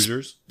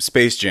 Hoosiers.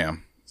 Space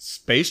Jam.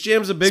 Space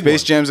Jam's a big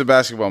Space one. Jam's a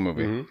basketball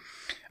movie.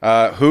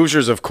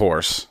 Hoosiers, of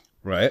course.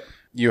 Right.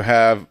 You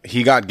have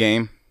He Got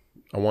Game.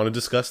 I want to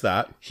discuss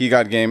that. He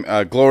Got Game.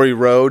 Glory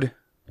Road.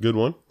 Good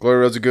one. Glory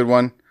Road's a good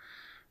one.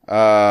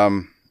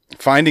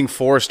 Finding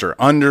Forrester,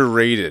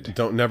 underrated.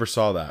 Never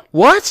saw that.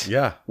 What?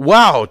 Yeah.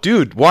 Wow,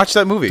 dude, watch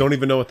that movie. Don't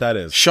even know what that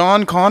is.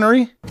 Sean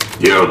Connery.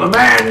 You're the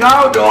man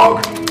now,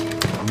 dog.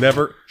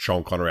 Never.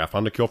 Sean Connery, I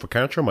found a cure for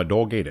cancer. My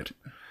dog ate it.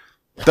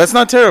 That's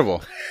not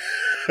terrible.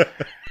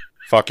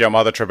 Fuck your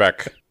mother,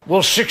 Trebek.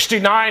 Well,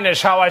 69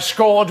 is how I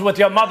scored with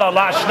your mother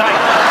last night.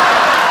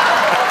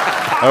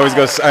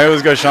 I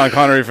always go Sean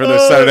Connery for the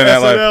Saturday Night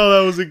Live. SNL,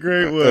 that was a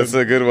great one. That's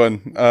a good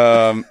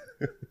one.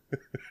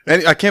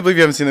 And I can't believe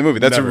you haven't seen the movie.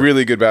 That's Never. a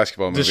really good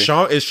basketball movie.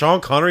 Is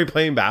Sean Connery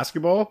playing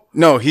basketball?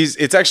 No,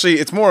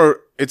 it's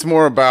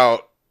more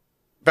about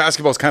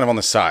basketball's kind of on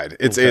the side.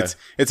 It's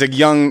a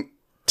young,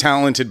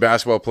 talented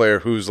basketball player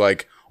who's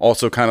like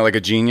also kind of like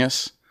a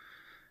genius.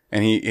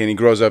 And he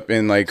grows up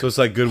in like So it's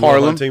like Good Will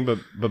Harlem. Hunting,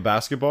 but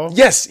basketball?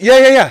 Yes.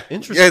 Yeah.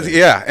 Interesting.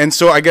 Yeah. And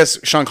so I guess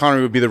Sean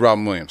Connery would be the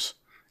Robin Williams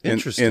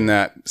Interesting. in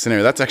that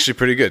scenario. That's actually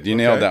pretty good. You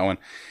nailed that one.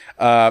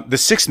 The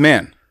Sixth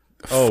Man.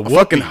 Oh,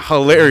 Fucking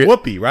hilarious.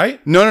 Whoopi,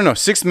 right? No.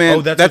 Sixth Man.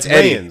 Oh, that's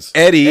Eddie. Wayans.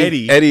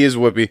 Eddie is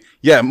Whoopi.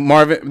 Yeah,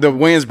 Marvin, the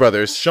Wayans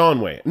brothers. Sean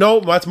Wayans. No,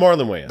 that's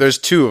Marlon Wayans. There's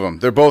 2 of them.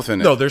 They're both in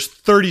it. No, there's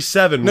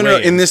 37 No,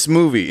 Wayans. in this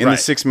movie, in Right.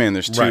 the Sixth Man,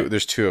 there's 2. Right.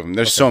 There's 2 of them.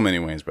 There's so many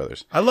Wayans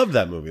brothers. I love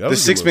that movie. That The was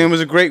a good Sixth movie. Man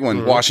was a great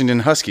one. Washington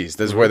Huskies.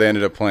 That's where they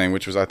ended up playing,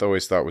 which was I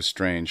always thought was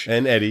strange.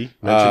 And Eddie.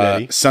 Mention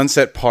Eddie.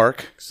 Sunset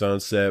Park.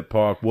 Sunset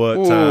Park. What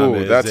Ooh, time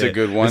is that's it? a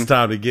good one. It's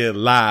time to get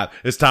live.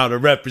 It's time to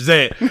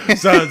represent.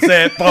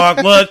 Sunset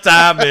Park. What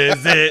time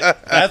is it?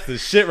 That's the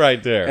shit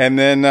right there. And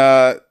then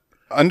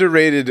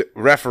underrated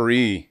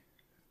referee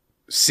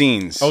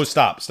scenes. Oh,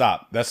 stop.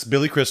 That's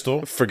Billy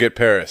Crystal. Forget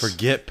Paris.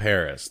 Forget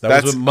Paris. That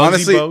That's was with Muggsy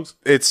honestly, Bogues.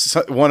 it's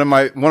one of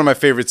my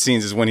favorite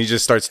scenes is when he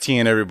just starts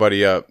teeing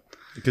everybody up.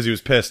 Because he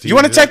was pissed. You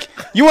want to tech?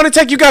 You want to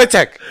tech? You got to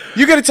tech.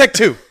 You got to tech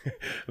too.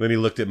 Then he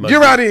looked at Muggsy.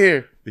 You're out of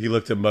here. He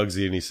looked at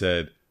Muggsy and he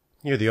said,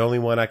 "You're the only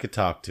one I could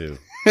talk to."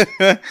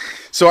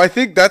 So I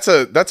think that's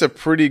a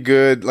pretty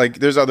good. Like,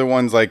 there's other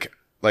ones like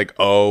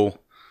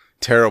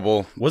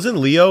terrible. Wasn't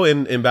Leo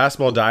in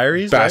Basketball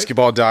Diaries?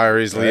 Basketball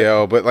Diaries,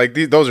 Leo, but like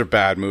those are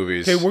bad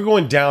movies. Right? Okay, we're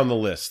going down the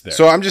list there.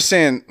 So I'm just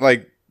saying,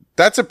 like,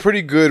 that's a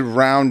pretty good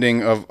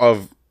rounding of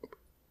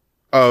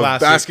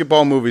Classic.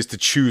 basketball movies to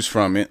choose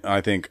from.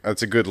 I think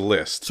that's a good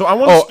list. So I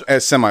want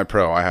as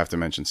semi-pro, I have to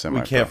mention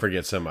semi-pro. we can't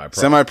forget Semi-Pro.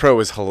 Semi-pro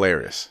is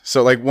hilarious.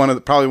 So like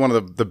probably one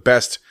of the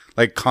best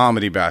like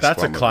comedy basketball.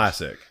 That's a movies.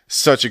 classic.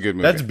 Such a good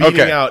movie. That's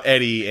beating Okay. out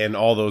Eddie and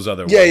all those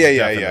other ones. Yeah.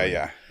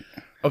 definitely.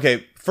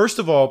 Okay, first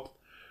of all,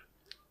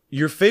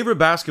 your favorite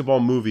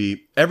basketball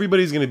movie,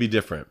 everybody's going to be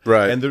different.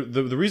 Right. And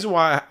the reason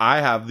why I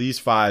have these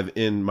 5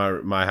 in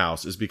my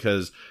house is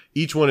because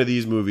each one of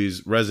these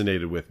movies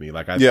resonated with me.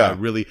 Like, I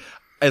really,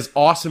 as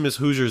awesome as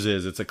Hoosiers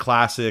is, it's a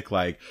classic,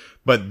 like,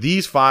 but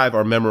these 5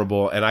 are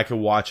memorable and I can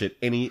watch it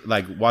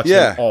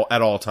them all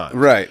at all times.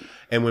 Right.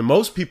 And when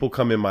most people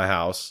come in my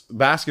house,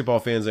 basketball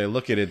fans, they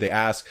look at it, they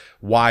ask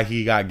why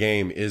He Got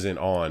Game isn't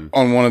on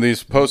On one of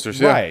these posters,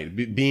 yeah.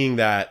 Right. Being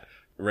that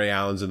Ray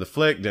Allen's in the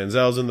flick.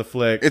 Denzel's in the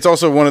flick. It's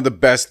also one of the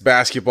best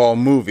basketball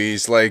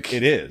movies. Like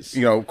It is.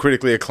 you know,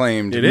 critically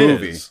acclaimed It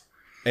movie. is.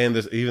 And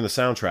even the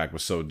soundtrack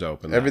was so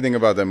dope. And Everything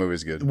about that movie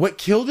is good. what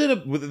killed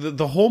it,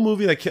 the whole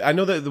movie, I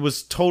know that it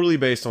was totally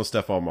based on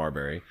Stephon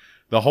Marbury.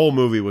 The whole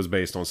movie was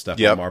based on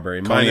Stephon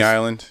Marbury. Coney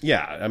Island.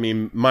 Yeah, I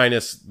mean,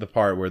 minus the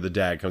part where the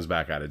dad comes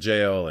back out of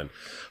jail. And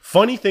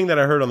funny thing that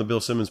I heard on the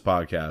Bill Simmons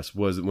podcast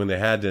was when they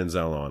had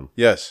Denzel on.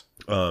 Yes.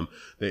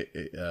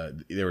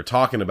 They were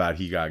talking about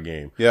He Got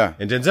Game. Yeah.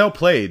 And Denzel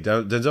played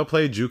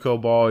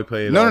JUCO ball. He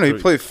played. No, he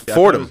played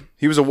Fordham.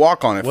 He was a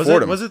walk on at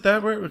Fordham. Was it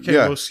that? Okay,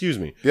 Yeah. well, excuse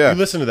me. Yeah. You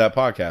listened to that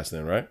podcast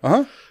then, right?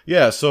 Uh-huh.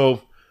 Yeah.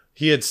 So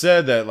he had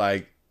said that,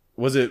 like,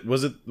 was it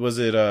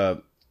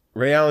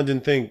Ray Allen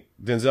didn't think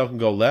Denzel can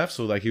go left,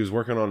 so like he was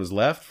working on his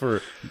left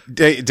for.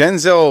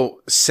 Denzel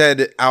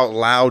said out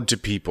loud to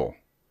people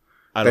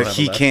that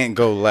he can't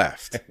go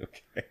left.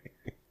 Okay.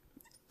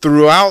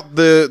 Throughout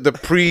the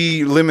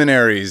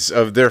preliminaries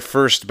of their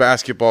first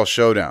basketball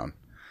showdown,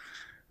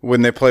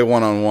 when they play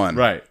one-on-one.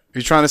 Right.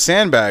 He's trying to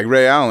sandbag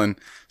Ray Allen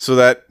so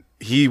that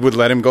he would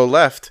let him go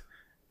left.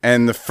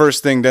 And the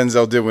first thing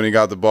Denzel did when he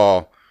got the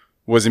ball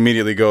was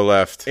immediately go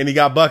left. And he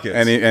got buckets.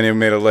 And he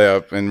made a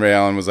layup, and Ray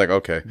Allen was like,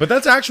 okay. But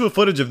that's actual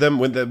footage of them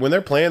when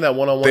they're playing that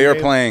one-on-one. They're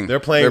game. They're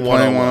playing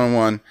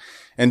one-on-one.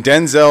 And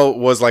Denzel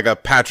was like a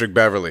Patrick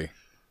Beverly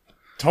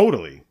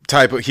Totally.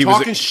 type of, he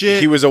Talking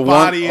shit, he was a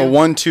bodying.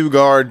 1-2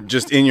 guard,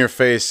 just in your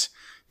face,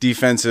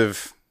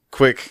 defensive,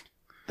 quick.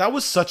 That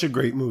was such a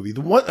great movie.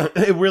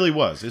 It really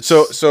was. It's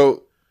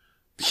So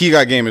He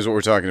Got Game is what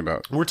we're talking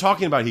about. we're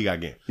talking about He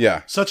Got Game.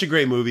 Yeah. Such a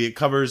great movie. It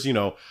covers,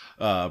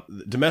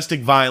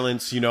 domestic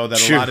violence, that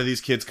Phew. a lot of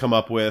these kids come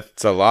up with.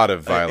 It's a lot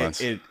of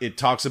violence. It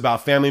talks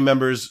about family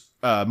members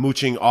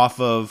mooching off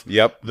of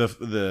Yep.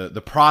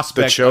 the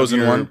prospect The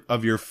chosen one.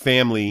 of your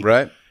family.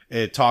 Right.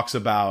 It talks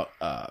about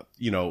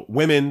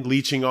women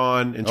leeching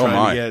on and Oh,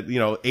 trying to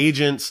get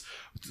agents,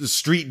 the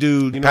street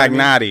dude. You know what I mean?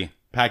 Pagnotti.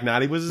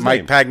 Pagnotti was his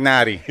Mike name.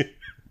 Pagnotti.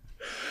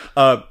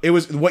 It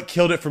was what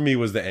killed it for me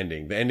was the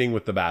ending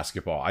with the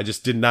basketball. I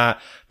just did not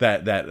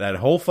that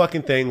whole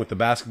fucking thing with the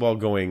basketball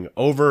going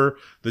over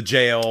the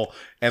jail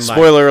and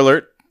Spoiler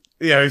alert.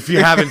 Yeah, if you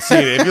haven't seen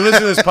it, if you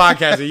listen to this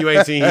podcast and you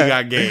ain't seen He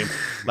Got Game,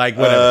 like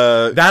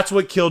whatever. That's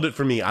what killed it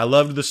for me. I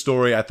loved the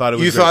story. I thought it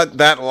was. You great. thought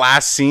that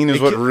last scene is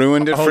what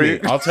ruined it for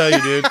Homie, you? I'll tell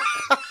you, dude.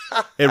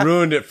 It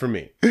ruined it for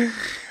me.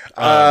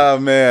 Oh,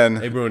 man.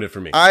 It ruined it for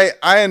me. I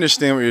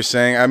understand what you're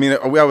saying. I mean,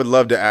 I would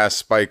love to ask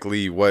Spike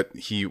Lee what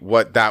he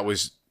was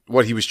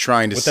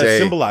trying to What say. that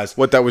symbolized.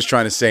 What that was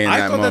trying to say in I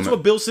that thought moment. that's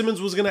what Bill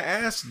Simmons was going to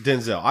ask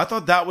Denzel. I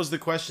thought that was the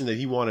question that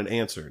he wanted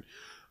answered.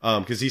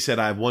 Because he said,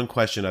 I have one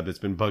question that's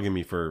been bugging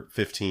me for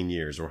 15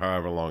 years or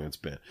however long it's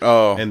been.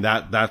 Oh. And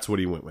that's what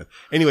he went with.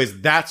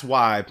 Anyways, that's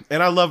why.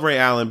 And I love Ray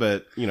Allen,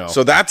 but,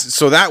 So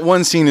that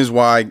one scene is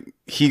why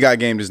He Got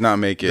Game does not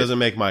make it. doesn't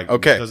make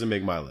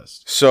my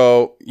list.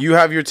 So you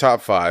have your top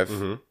 5.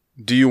 Mm-hmm.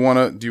 Do you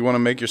want to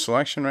make your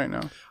selection right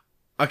now?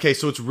 Okay,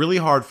 so it's really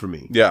hard for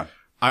me. Yeah.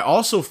 I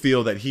also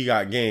feel that He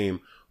Got Game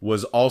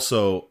was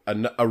also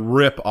a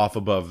rip off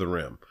Above the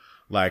Rim.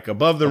 Like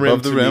Above the Rim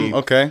to me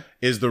okay.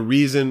 is the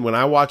reason when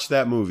I watched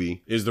that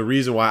movie is the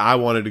reason why I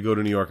wanted to go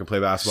to New York and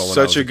play basketball when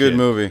I was Such a good kid.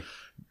 movie.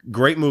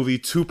 Great movie.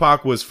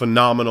 Tupac was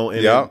phenomenal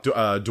in Yeah. it.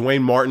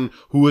 Dwayne Martin,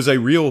 who was a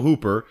real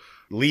hooper.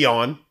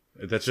 Leon,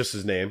 that's just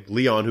his name.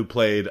 Leon, who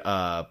played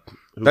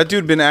That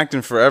dude been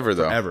acting forever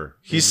though. Forever.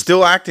 He's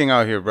still acting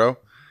out here, bro.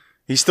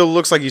 He still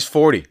looks like he's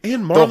 40.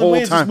 and the Marlon whole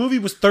Wayans. time. This movie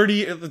was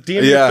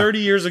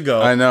 30 years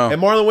ago. I know. And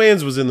Marlon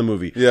Wayans was in the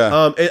movie.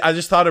 Yeah. I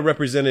just thought it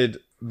represented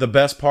the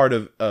best part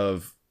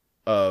of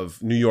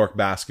New York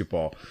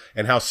basketball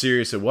and how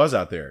serious it was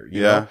out there,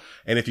 you know?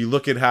 And if you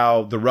look at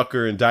how the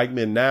Rucker and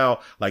Dykeman now,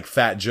 like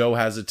Fat Joe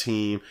has a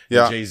team,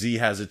 Yeah. Jay-Z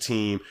has a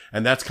team,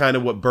 and that's kind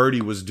of what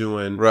Birdie was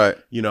doing, Right.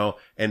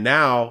 And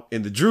now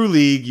in the Drew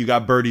League, you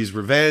got Birdie's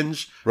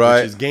Revenge,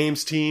 Right. which is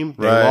Game's team.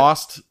 They Right.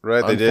 lost,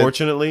 Right, they did.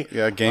 unfortunately.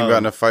 Yeah, Game got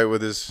in a fight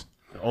with his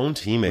Own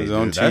teammate, His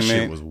own dude. That teammate.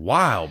 shit was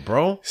wild,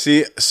 bro.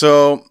 See,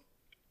 so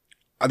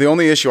the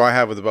only issue I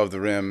have with Above the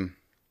Rim,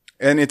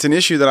 and it's an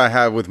issue that I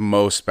have with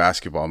most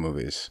basketball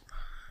movies,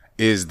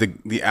 is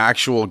the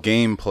actual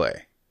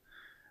gameplay.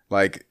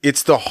 Like,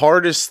 it's the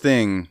hardest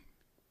thing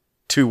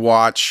to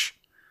watch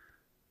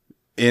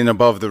in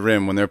Above the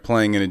Rim when they're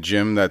playing in a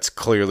gym that's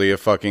clearly a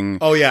fucking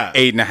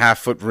 8.5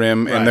 foot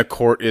rim, Right. and the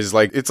court is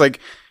like it's like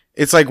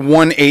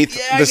 1/8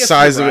 I the guess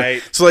size you're of right.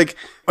 it. So like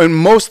in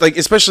most, like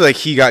especially like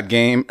He Got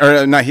Game,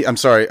 or not he, I'm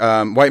sorry,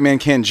 White Man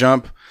Can't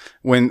Jump,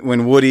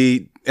 when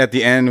Woody at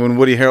the end, when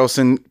Woody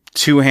Harrelson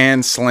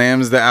 2-hand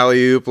slams the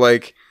alley-oop,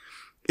 like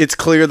it's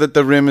clear that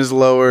the rim is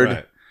lowered.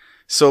 Right.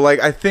 So like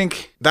I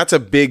think that's a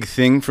big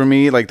thing for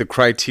me, like the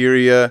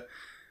criteria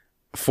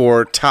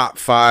for top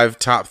 5,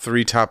 top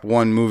 3, top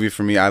 1 movie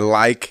for me. I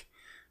like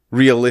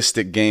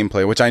realistic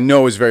gameplay, which I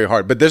know is very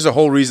hard, but there's a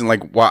whole reason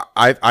like why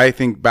I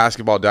think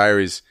Basketball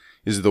Diaries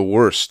is the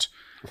worst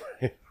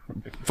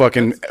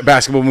fucking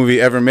basketball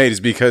movie ever made, is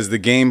because the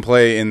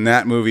gameplay in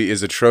that movie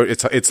is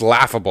it's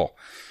laughable.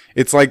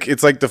 It's like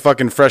the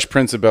fucking Fresh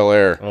Prince of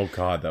Bel-Air. Oh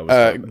God, that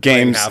was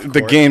games.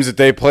 The games that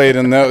they played,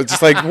 and it's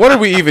just like, what are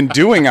we even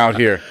doing out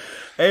here?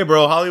 Hey,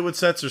 bro, Hollywood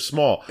sets are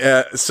small.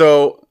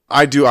 So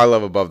I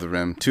love Above the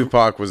Rim.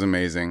 Tupac was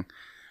amazing.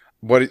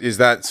 What is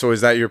that? So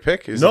is that your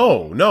pick?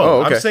 No.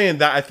 Oh, okay. I'm saying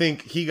that I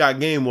think He Got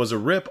Game was a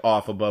rip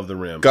off Above the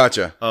Rim.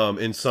 Gotcha.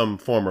 In some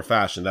form or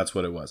fashion, that's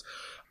what it was.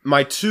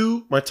 My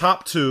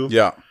top two.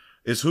 Yeah.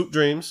 Is Hoop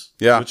Dreams.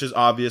 Yeah. Which is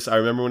obvious. I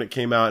remember when it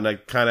came out, and I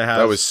kind of had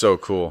that was so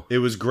cool. It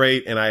was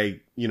great, and I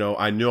know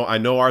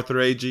Arthur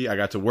Agee. I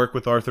got to work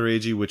with Arthur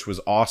Agee, which was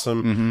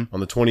awesome. On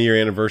the 20-year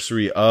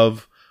anniversary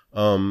of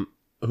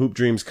Hoop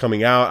Dreams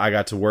coming out, I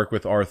got to work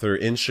with Arthur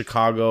in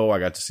Chicago. I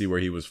got to see where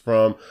he was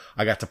from.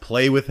 I got to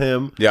play with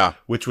him. Yeah.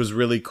 Which was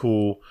really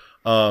cool.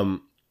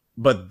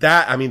 But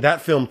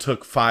that film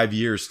took 5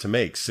 years to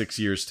make, 6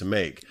 years to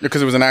make.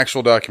 Because it was an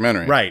actual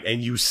documentary. Right.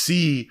 And you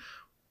see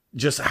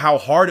just how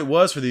hard it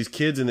was for these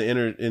kids in the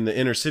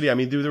inner city. I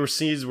mean, dude, there were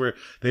scenes where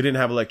they didn't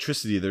have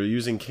electricity. They were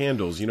using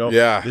candles, you know?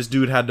 Yeah. This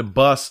dude had to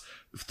bus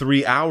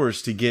 3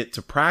 hours to get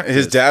to practice.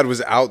 His dad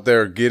was out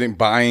there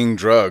buying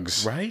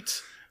drugs.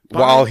 Right?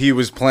 While he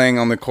was playing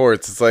on the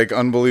courts. It's like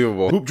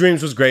unbelievable. Hoop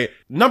Dreams was great.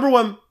 Number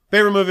one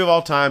favorite movie of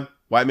all time,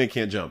 White Man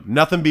Can't Jump.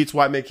 Nothing beats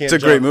White Man Can't Jump.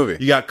 It's a great movie.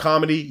 You got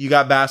comedy, you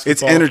got basketball.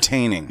 It's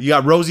entertaining. You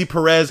got Rosie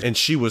Perez, and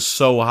she was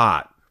so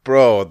hot.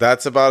 Bro,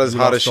 that's about as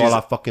hot as she's... You lost all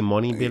our fucking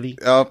money, Billy?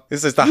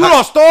 This is the You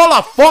lost all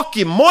our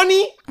fucking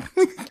money?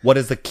 What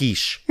is the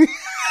quiche?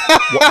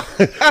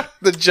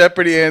 The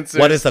Jeopardy answer.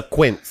 What is a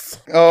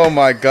quince? Oh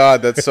my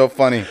God, that's so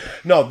funny.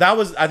 No,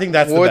 I think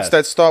that's Words the best.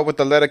 that start with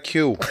the letter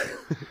Q.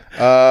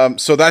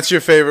 So that's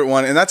your favorite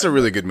one, and that's a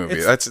really good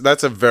movie.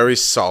 That's a very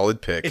solid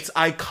pick. It's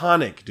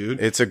iconic, dude.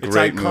 It's a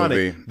great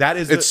movie. That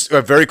is it's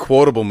a very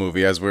quotable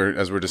movie as we're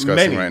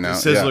discussing right now.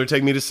 Sizzler,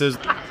 take me to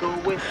Sizzler.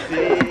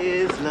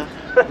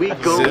 We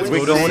going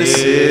to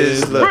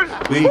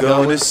Sizzler. We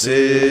going to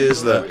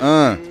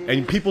Sizzler.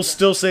 And people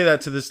still say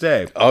that to this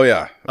day. Oh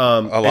yeah, a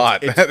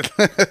lot.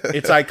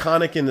 It's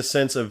iconic in the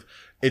sense of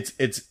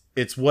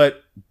it's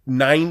what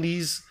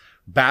 90s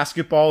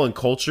basketball and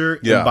culture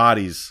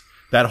embodies.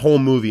 That whole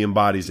movie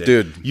embodies it,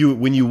 dude.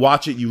 When you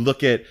watch it, you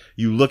look at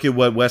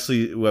what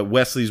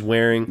Wesley's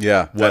wearing.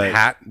 Yeah, the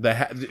hat,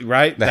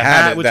 right? The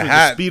hat, which was the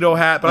Speedo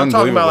hat. But I'm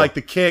talking about like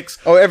the kicks.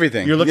 Oh,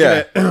 everything. You're looking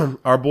at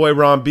our boy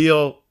Ron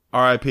Beal.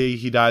 R.I.P.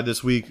 He died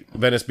this week.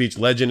 Venice Beach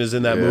Legend is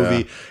in that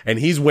movie, and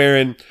he's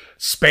wearing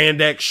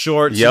spandex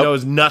shorts. Yep. You know,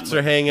 his nuts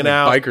are hanging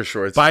out. Biker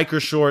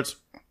shorts.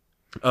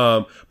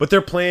 But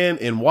they're playing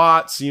in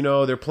Watts. You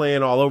know, they're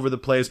playing all over the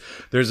place.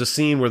 There's a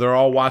scene where they're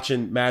all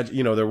watching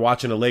they're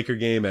watching a Laker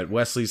game at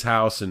Wesley's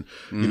house, and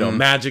you know,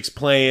 Magic's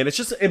playing. It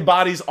just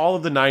embodies all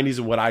of the '90s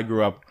and what I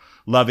grew up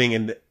loving.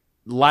 And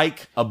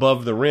like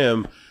Above the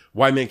Rim,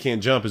 White Man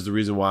Can't Jump is the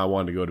reason why I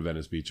wanted to go to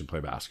Venice Beach and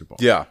play basketball.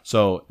 Yeah.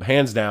 So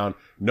hands down,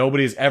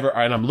 nobody's ever.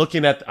 And I'm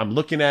looking at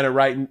it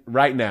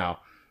right now.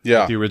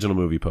 Yeah. At the original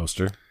movie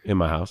poster in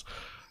my house.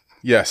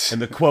 Yes.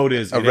 And the quote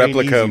is, a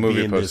replica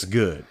movie poster. This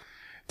good.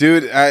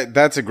 Dude,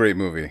 that's a great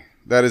movie.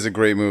 That is a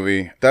great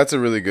movie. That's a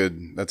really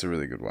good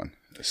one.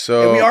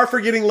 So and we are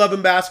forgetting Love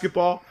and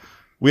Basketball.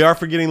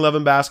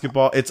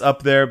 It's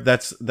up there.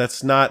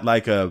 That's not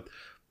like a.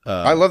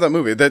 I love that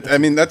movie.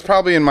 That's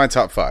probably in my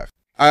top 5.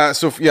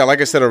 So yeah,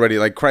 like I said already,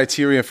 like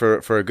criteria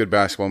for a good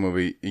basketball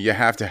movie, you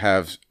have to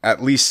have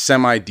at least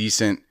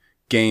semi-decent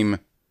game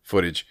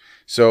footage.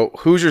 So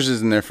Hoosiers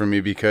is in there for me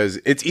because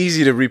it's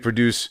easy to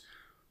reproduce,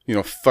 you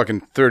know,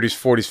 fucking 30s,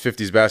 40s,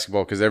 50s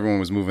basketball because everyone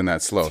was moving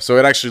that slow. So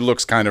it actually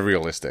looks kind of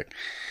realistic.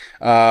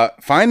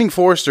 Finding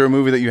Forrester, a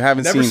movie that you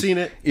haven't seen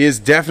it, is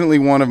definitely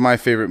one of my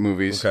favorite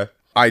movies. Okay.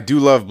 I do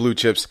love Blue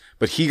Chips,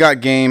 but He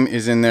Got Game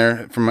is in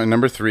there for my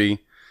number 3.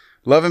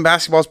 Love and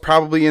Basketball is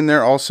probably in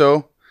there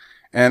also.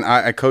 And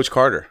I Coach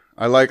Carter.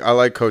 I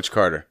like Coach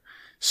Carter.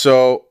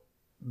 So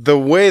the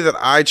way that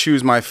I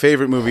choose my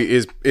favorite movie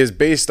is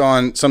based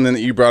on something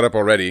that you brought up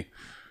already.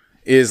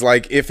 Is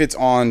like if it's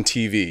on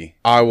TV,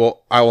 I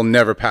will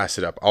never pass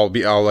it up. I'll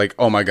like,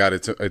 oh my God,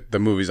 the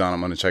movie's on.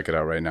 I'm gonna check it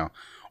out right now.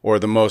 Or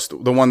the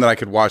one that I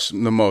could watch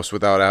the most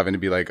without having to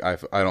be like, I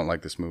don't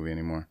like this movie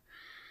anymore.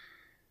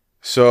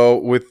 So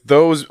with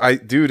those,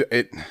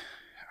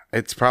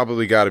 it's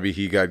probably got to be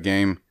He Got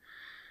Game.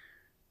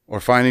 Or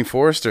Finding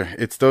Forrester.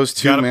 It's those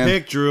two, man. You gotta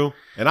pick, Drew.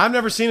 And I've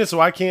never seen it, so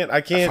I can't.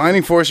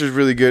 Finding Forrester is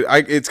really good.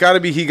 It's got to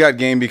be He Got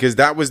Game because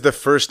that was the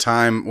first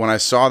time when I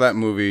saw that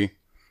movie.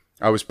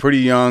 I was pretty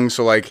young,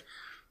 so like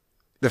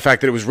the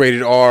fact that it was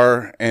rated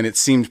R and it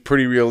seemed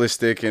pretty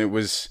realistic, and it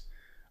was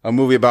a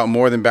movie about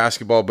more than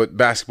basketball, but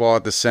basketball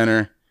at the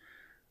center.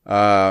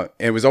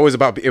 It was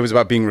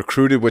about being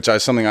recruited, which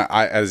is something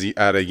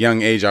at a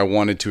young age I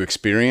wanted to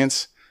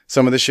experience.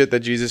 Some of the shit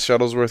that Jesus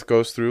Shuttlesworth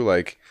goes through,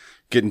 like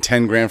getting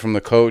 10 grand from the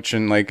coach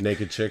and like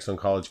naked chicks on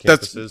college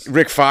campuses. That's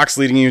Rick Fox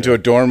leading you into a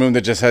dorm room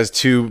that just has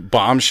 2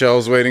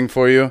 bombshells waiting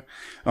for you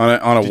on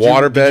a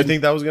waterbed. Did you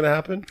think that was going to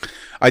happen?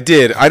 I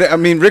did. I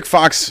mean, Rick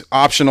Fox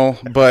optional,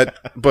 but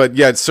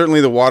yeah, it's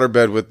certainly the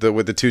waterbed with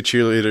the 2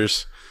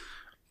 cheerleaders.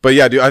 But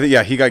yeah, dude, I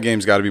think He Got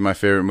Game's got to be my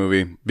favorite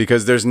movie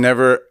because there's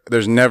never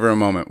a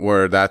moment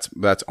where that's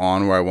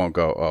on where I won't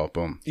go, oh,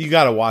 boom. You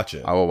got to watch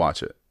it. I will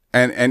watch it.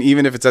 And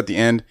even if it's at the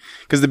end,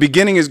 because the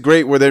beginning is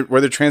great where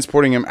they're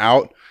transporting him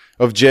out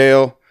of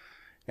jail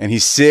and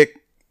he's sick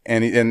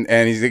and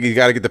he's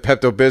got to get the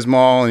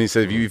Pepto-Bismol and he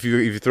said if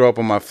you throw up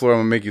on my floor I'm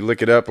gonna make you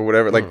lick it up or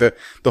whatever. Like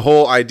the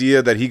whole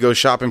idea that he goes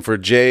shopping for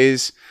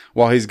J's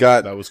while he's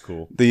got that was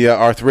cool. The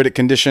arthritic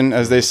condition,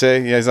 as they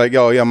say. Yeah, he's like,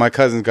 oh yeah, my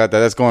cousin's got that.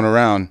 That's going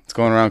around. It's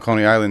going around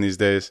Coney Island these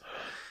days.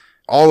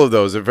 All of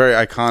those are very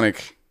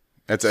iconic.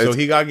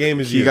 He Got Game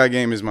is He Got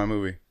Game is my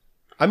movie.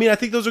 I mean, I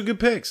think those are good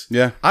picks.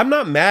 Yeah, I'm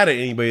not mad at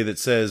anybody that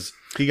says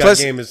He Got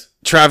Game is.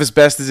 Travis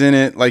Best is in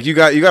it. Like you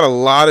got a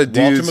lot of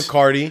dudes. Walter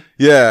McCarty.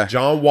 Yeah.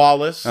 John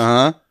Wallace.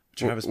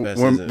 Travis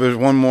Best. There's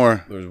one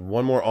more. There's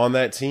one more on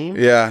that team.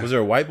 Yeah. Was there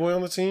a white boy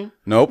on the team?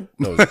 Nope.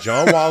 No, it was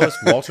John Wallace,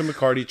 Walter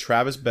McCarty,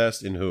 Travis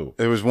Best, and who?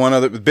 There was one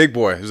other big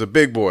boy. It was a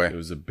big boy. It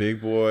was a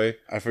big boy.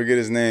 I forget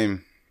his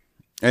name.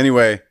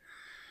 Anyway,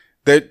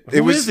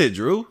 Who is it,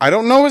 Drew? I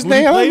don't know his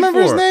name. I don't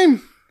remember his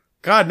name.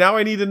 God, now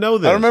I need to know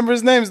this. I don't remember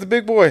his name. It's the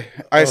big boy.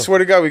 I swear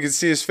to God, we could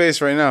see his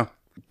face right now.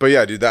 But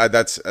yeah, dude,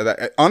 that's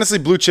honestly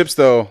Blue Chips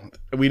though.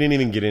 We didn't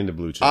even get into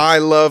Blue Chips. I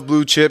love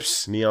Blue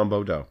Chips. Neon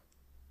Boudreaux.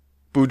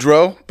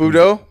 Boudreaux.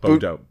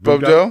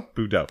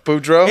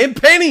 And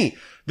Penny.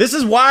 This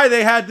is why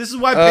Penny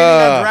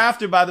got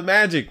drafted by the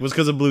Magic was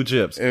because of Blue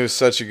Chips. It was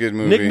such a good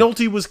movie. Nick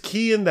Nolte was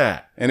key in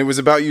that. And it was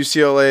about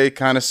UCLA,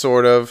 kind of,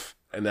 sort of.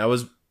 And that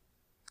was,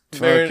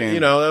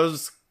 that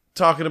was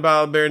talking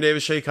about Baron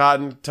Davis, Shea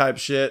Cotton type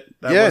shit.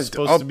 That was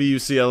supposed to be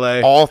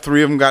UCLA. All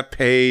three of them got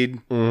paid.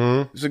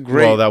 Mm-hmm. It was a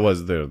great. Well, that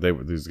was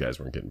these guys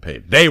weren't getting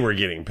paid. They were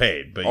getting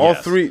paid, but all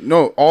three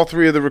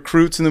of the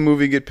recruits in the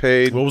movie get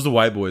paid. What was the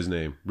white boy's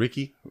name?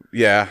 Ricky?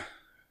 Yeah,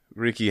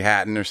 Ricky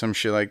Hatton or some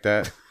shit like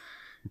that.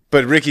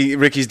 But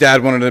Ricky's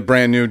dad wanted a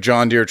brand new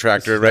John Deere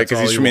tractor, right?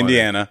 Because he's from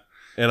Indiana.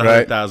 And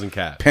 100,000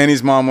 cats.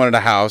 Penny's mom wanted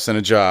a house and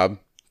a job.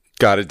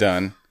 Got it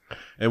done.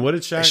 And what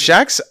did Shaq?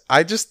 Shaq's,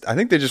 I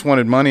think they just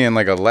wanted money and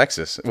like a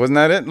Lexus. Wasn't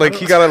that it? Like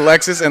he got a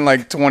Lexus and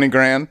like 20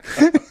 grand.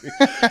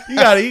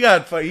 He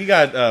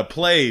got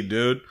played,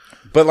 dude.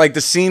 But like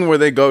the scene where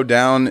they go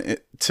down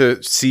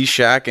to see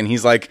Shaq and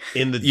he's like,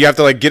 you have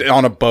to like get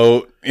on a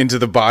boat into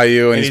the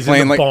bayou and he's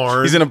playing like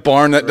barn. He's in a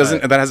barn that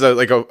that has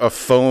a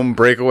foam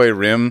breakaway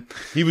rim.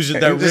 He was just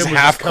that rim was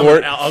half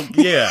court.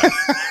 Yeah.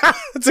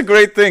 It's a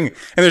great thing.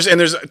 And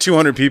there's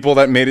 200 people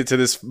that made it to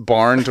this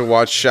barn to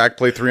watch Shaq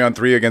play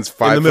 3-on-3 against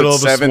 5'7" in the middle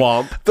of a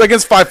swamp.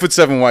 Against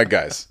 5'7" white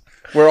guys.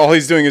 Where all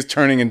he's doing is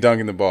turning and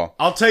dunking the ball.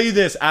 I'll tell you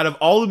this, out of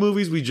all the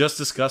movies we just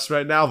discussed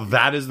right now,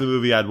 that is the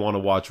movie I'd want to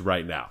watch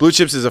right now. Blue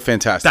Chips is a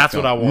fantastic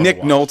film. What I want Nick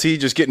to watch. Nolte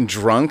just getting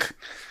drunk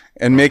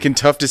and making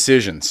tough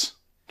decisions.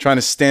 Trying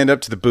to stand up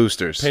to the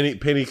boosters.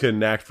 Penny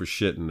couldn't act for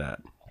shit in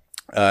that.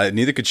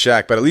 Neither could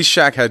Shaq, but at least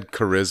Shaq had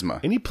charisma.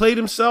 And he played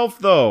himself,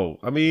 though.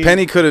 I mean,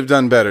 Penny could have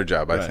done a better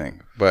job, I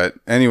think. But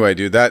anyway,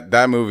 dude,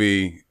 that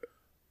movie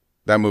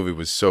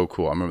was so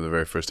cool. I remember the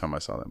very first time I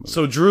saw that movie.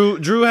 So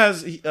Drew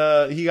has He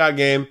Got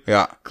Game.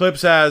 Yeah.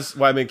 Clips has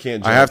White Men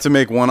Can't Jump. I have to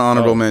make one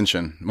honorable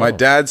mention. My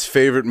dad's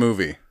favorite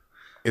movie.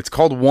 It's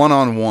called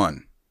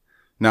One-on-One.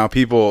 Now,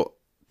 people,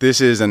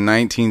 this is a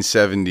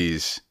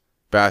 1970s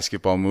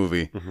basketball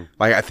movie. Mm-hmm.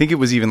 Like I think it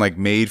was even like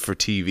made for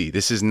TV.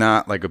 This is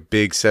not like a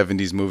big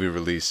 70s movie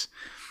release.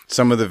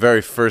 Some of the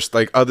very first,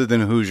 like other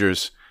than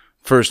Hoosiers,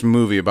 first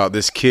movie about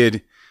this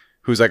kid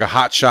who's like a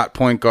hotshot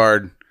point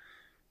guard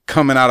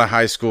coming out of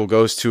high school,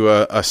 goes to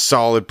a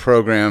solid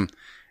program,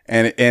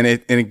 and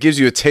it gives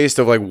you a taste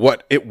of like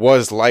what it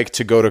was like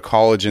to go to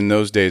college in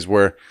those days,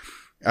 where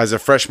as a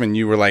freshman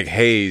you were like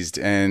hazed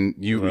and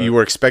you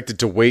were expected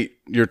to wait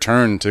your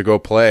turn to go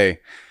play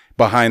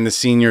behind the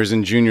seniors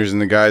and juniors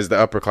and the guys, the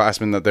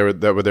upperclassmen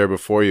that were there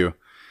before you,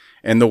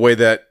 and the way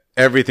that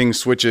everything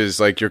switches,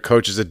 like your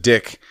coach is a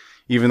dick,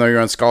 even though you're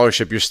on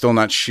scholarship, you're still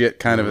not shit,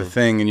 kind of a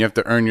thing, and you have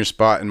to earn your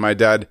spot. And my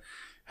dad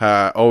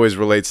always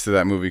relates to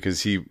that movie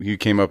because he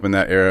came up in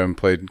that era and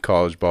played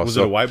college ball. Was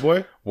it a white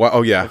boy?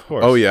 Oh yeah, of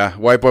course. Oh yeah,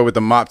 white boy with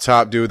the mop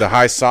top, dude, the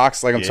high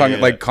socks. Like I'm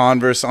talking like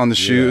Converse on the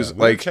shoes.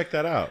 Like check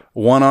that out.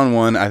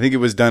 One-on-One. I think it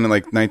was done in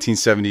like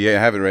 1978. I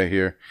have it right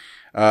here.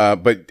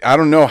 But I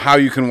don't know how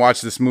you can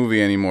watch this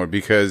movie anymore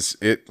because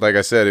it, like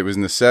I said, it was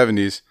in the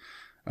 70s.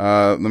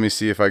 Let me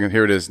see if I can.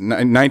 Here it is,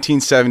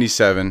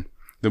 1977.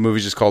 The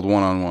movie's just called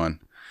One-on-One,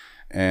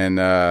 and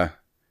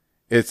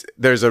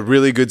there's a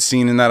really good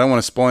scene in that. I don't want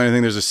to spoil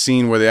anything. There's a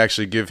scene where they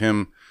actually give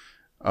him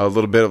a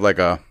little bit of like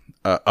a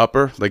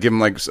upper. They give him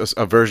like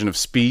a version of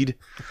Speed.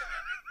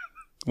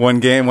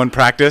 One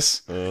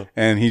practice,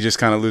 and he just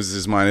kind of loses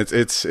his mind.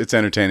 It's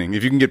entertaining.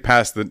 If you can get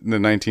past the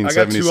 1977. I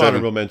got two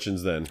honorable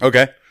mentions then.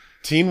 Okay.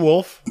 Teen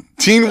Wolf.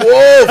 Teen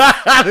Wolf.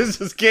 This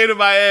just came to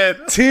my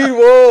head. Teen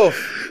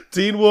Wolf.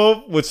 Teen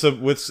Wolf with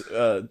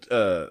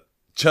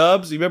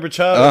Chubbs. You remember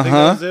Chubbs? I think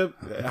that was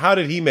it. How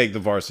did he make the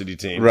varsity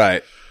team?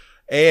 Right.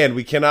 And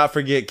we cannot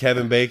forget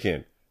Kevin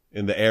Bacon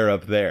in The Air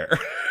Up There.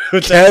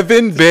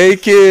 Kevin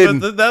Bacon.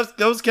 That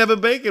was Kevin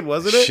Bacon,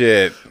 wasn't it?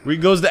 Shit. Where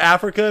he goes to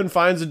Africa and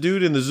finds a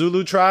dude in the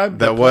Zulu tribe.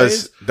 That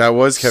was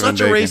Kevin Such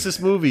Bacon. a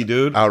racist movie,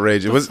 dude.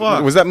 Outrageous. Was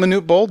fuck? that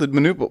Manute Bol?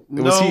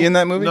 Was he in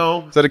that movie? No.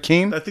 Was that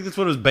Akeem? I think that's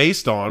what it was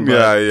based on.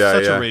 But Yeah.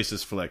 Such a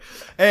racist flick.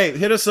 Hey,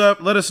 hit us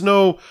up. Let us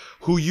know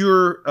who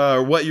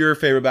what your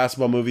favorite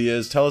basketball movie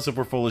is. Tell us if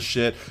we're full of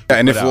shit.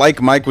 And if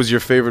Like Mike was your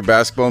favorite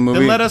basketball movie,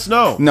 then let us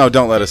know. No,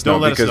 don't let us know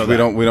Don't let us because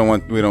know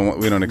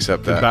we don't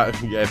accept that.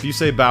 If you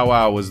say Bow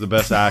Wow was the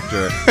best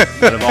actor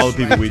out of all the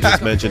people we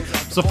just mentioned,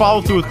 so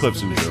follow through with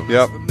Clips and Drew.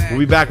 Yep. We'll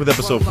be back with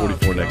episode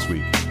 44 next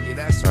week.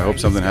 I hope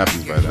something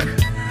happens by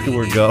then.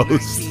 We're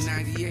ghosts.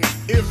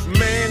 If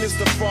man is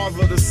the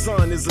father, the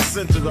sun is the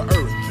center of the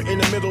earth, in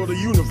the middle of the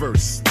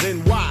universe,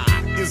 then why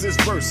is this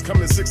verse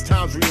coming 6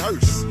 times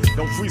rehearsed?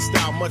 Don't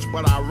freestyle much,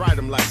 but I write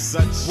them like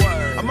such.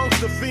 Word. Amongst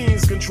the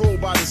fiends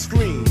controlled by the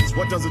screens,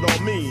 what does it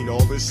all mean,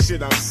 all this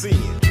shit I'm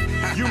seeing?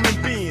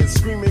 Human beings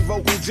screaming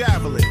vocal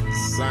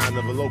javelins, sign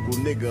of a local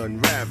nigga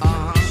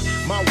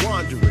unraveling. My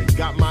wandering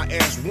got my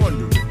ass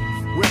wondering,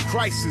 where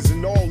Christ is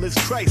in all this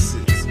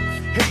crisis.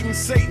 Hating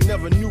Satan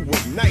never knew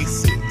what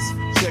nice is.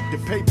 Check the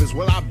papers,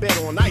 well I bet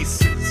on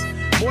ISIS.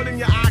 More than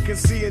your eye can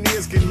see and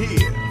ears can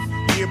hear.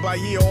 Year by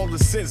year all the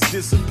sense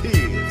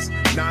disappears.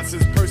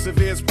 Nonsense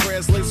perseveres,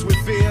 prayers laced with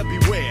fear.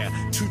 Beware,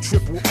 2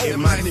 triple O. It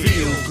might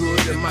feel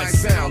good, it might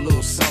sound a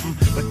little something,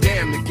 but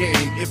damn the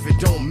game if it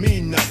don't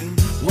mean nothing.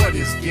 What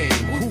is game?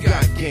 Who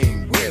got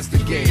game? Where's the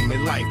game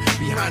in life?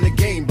 Behind the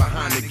game,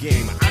 behind the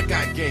game. I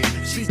got game,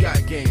 she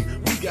got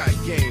game, we got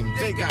game,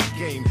 they got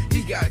game,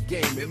 he got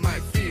game. It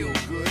might feel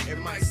good, it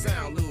might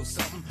sound a little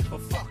something,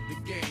 but fuck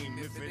the game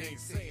if it ain't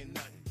saying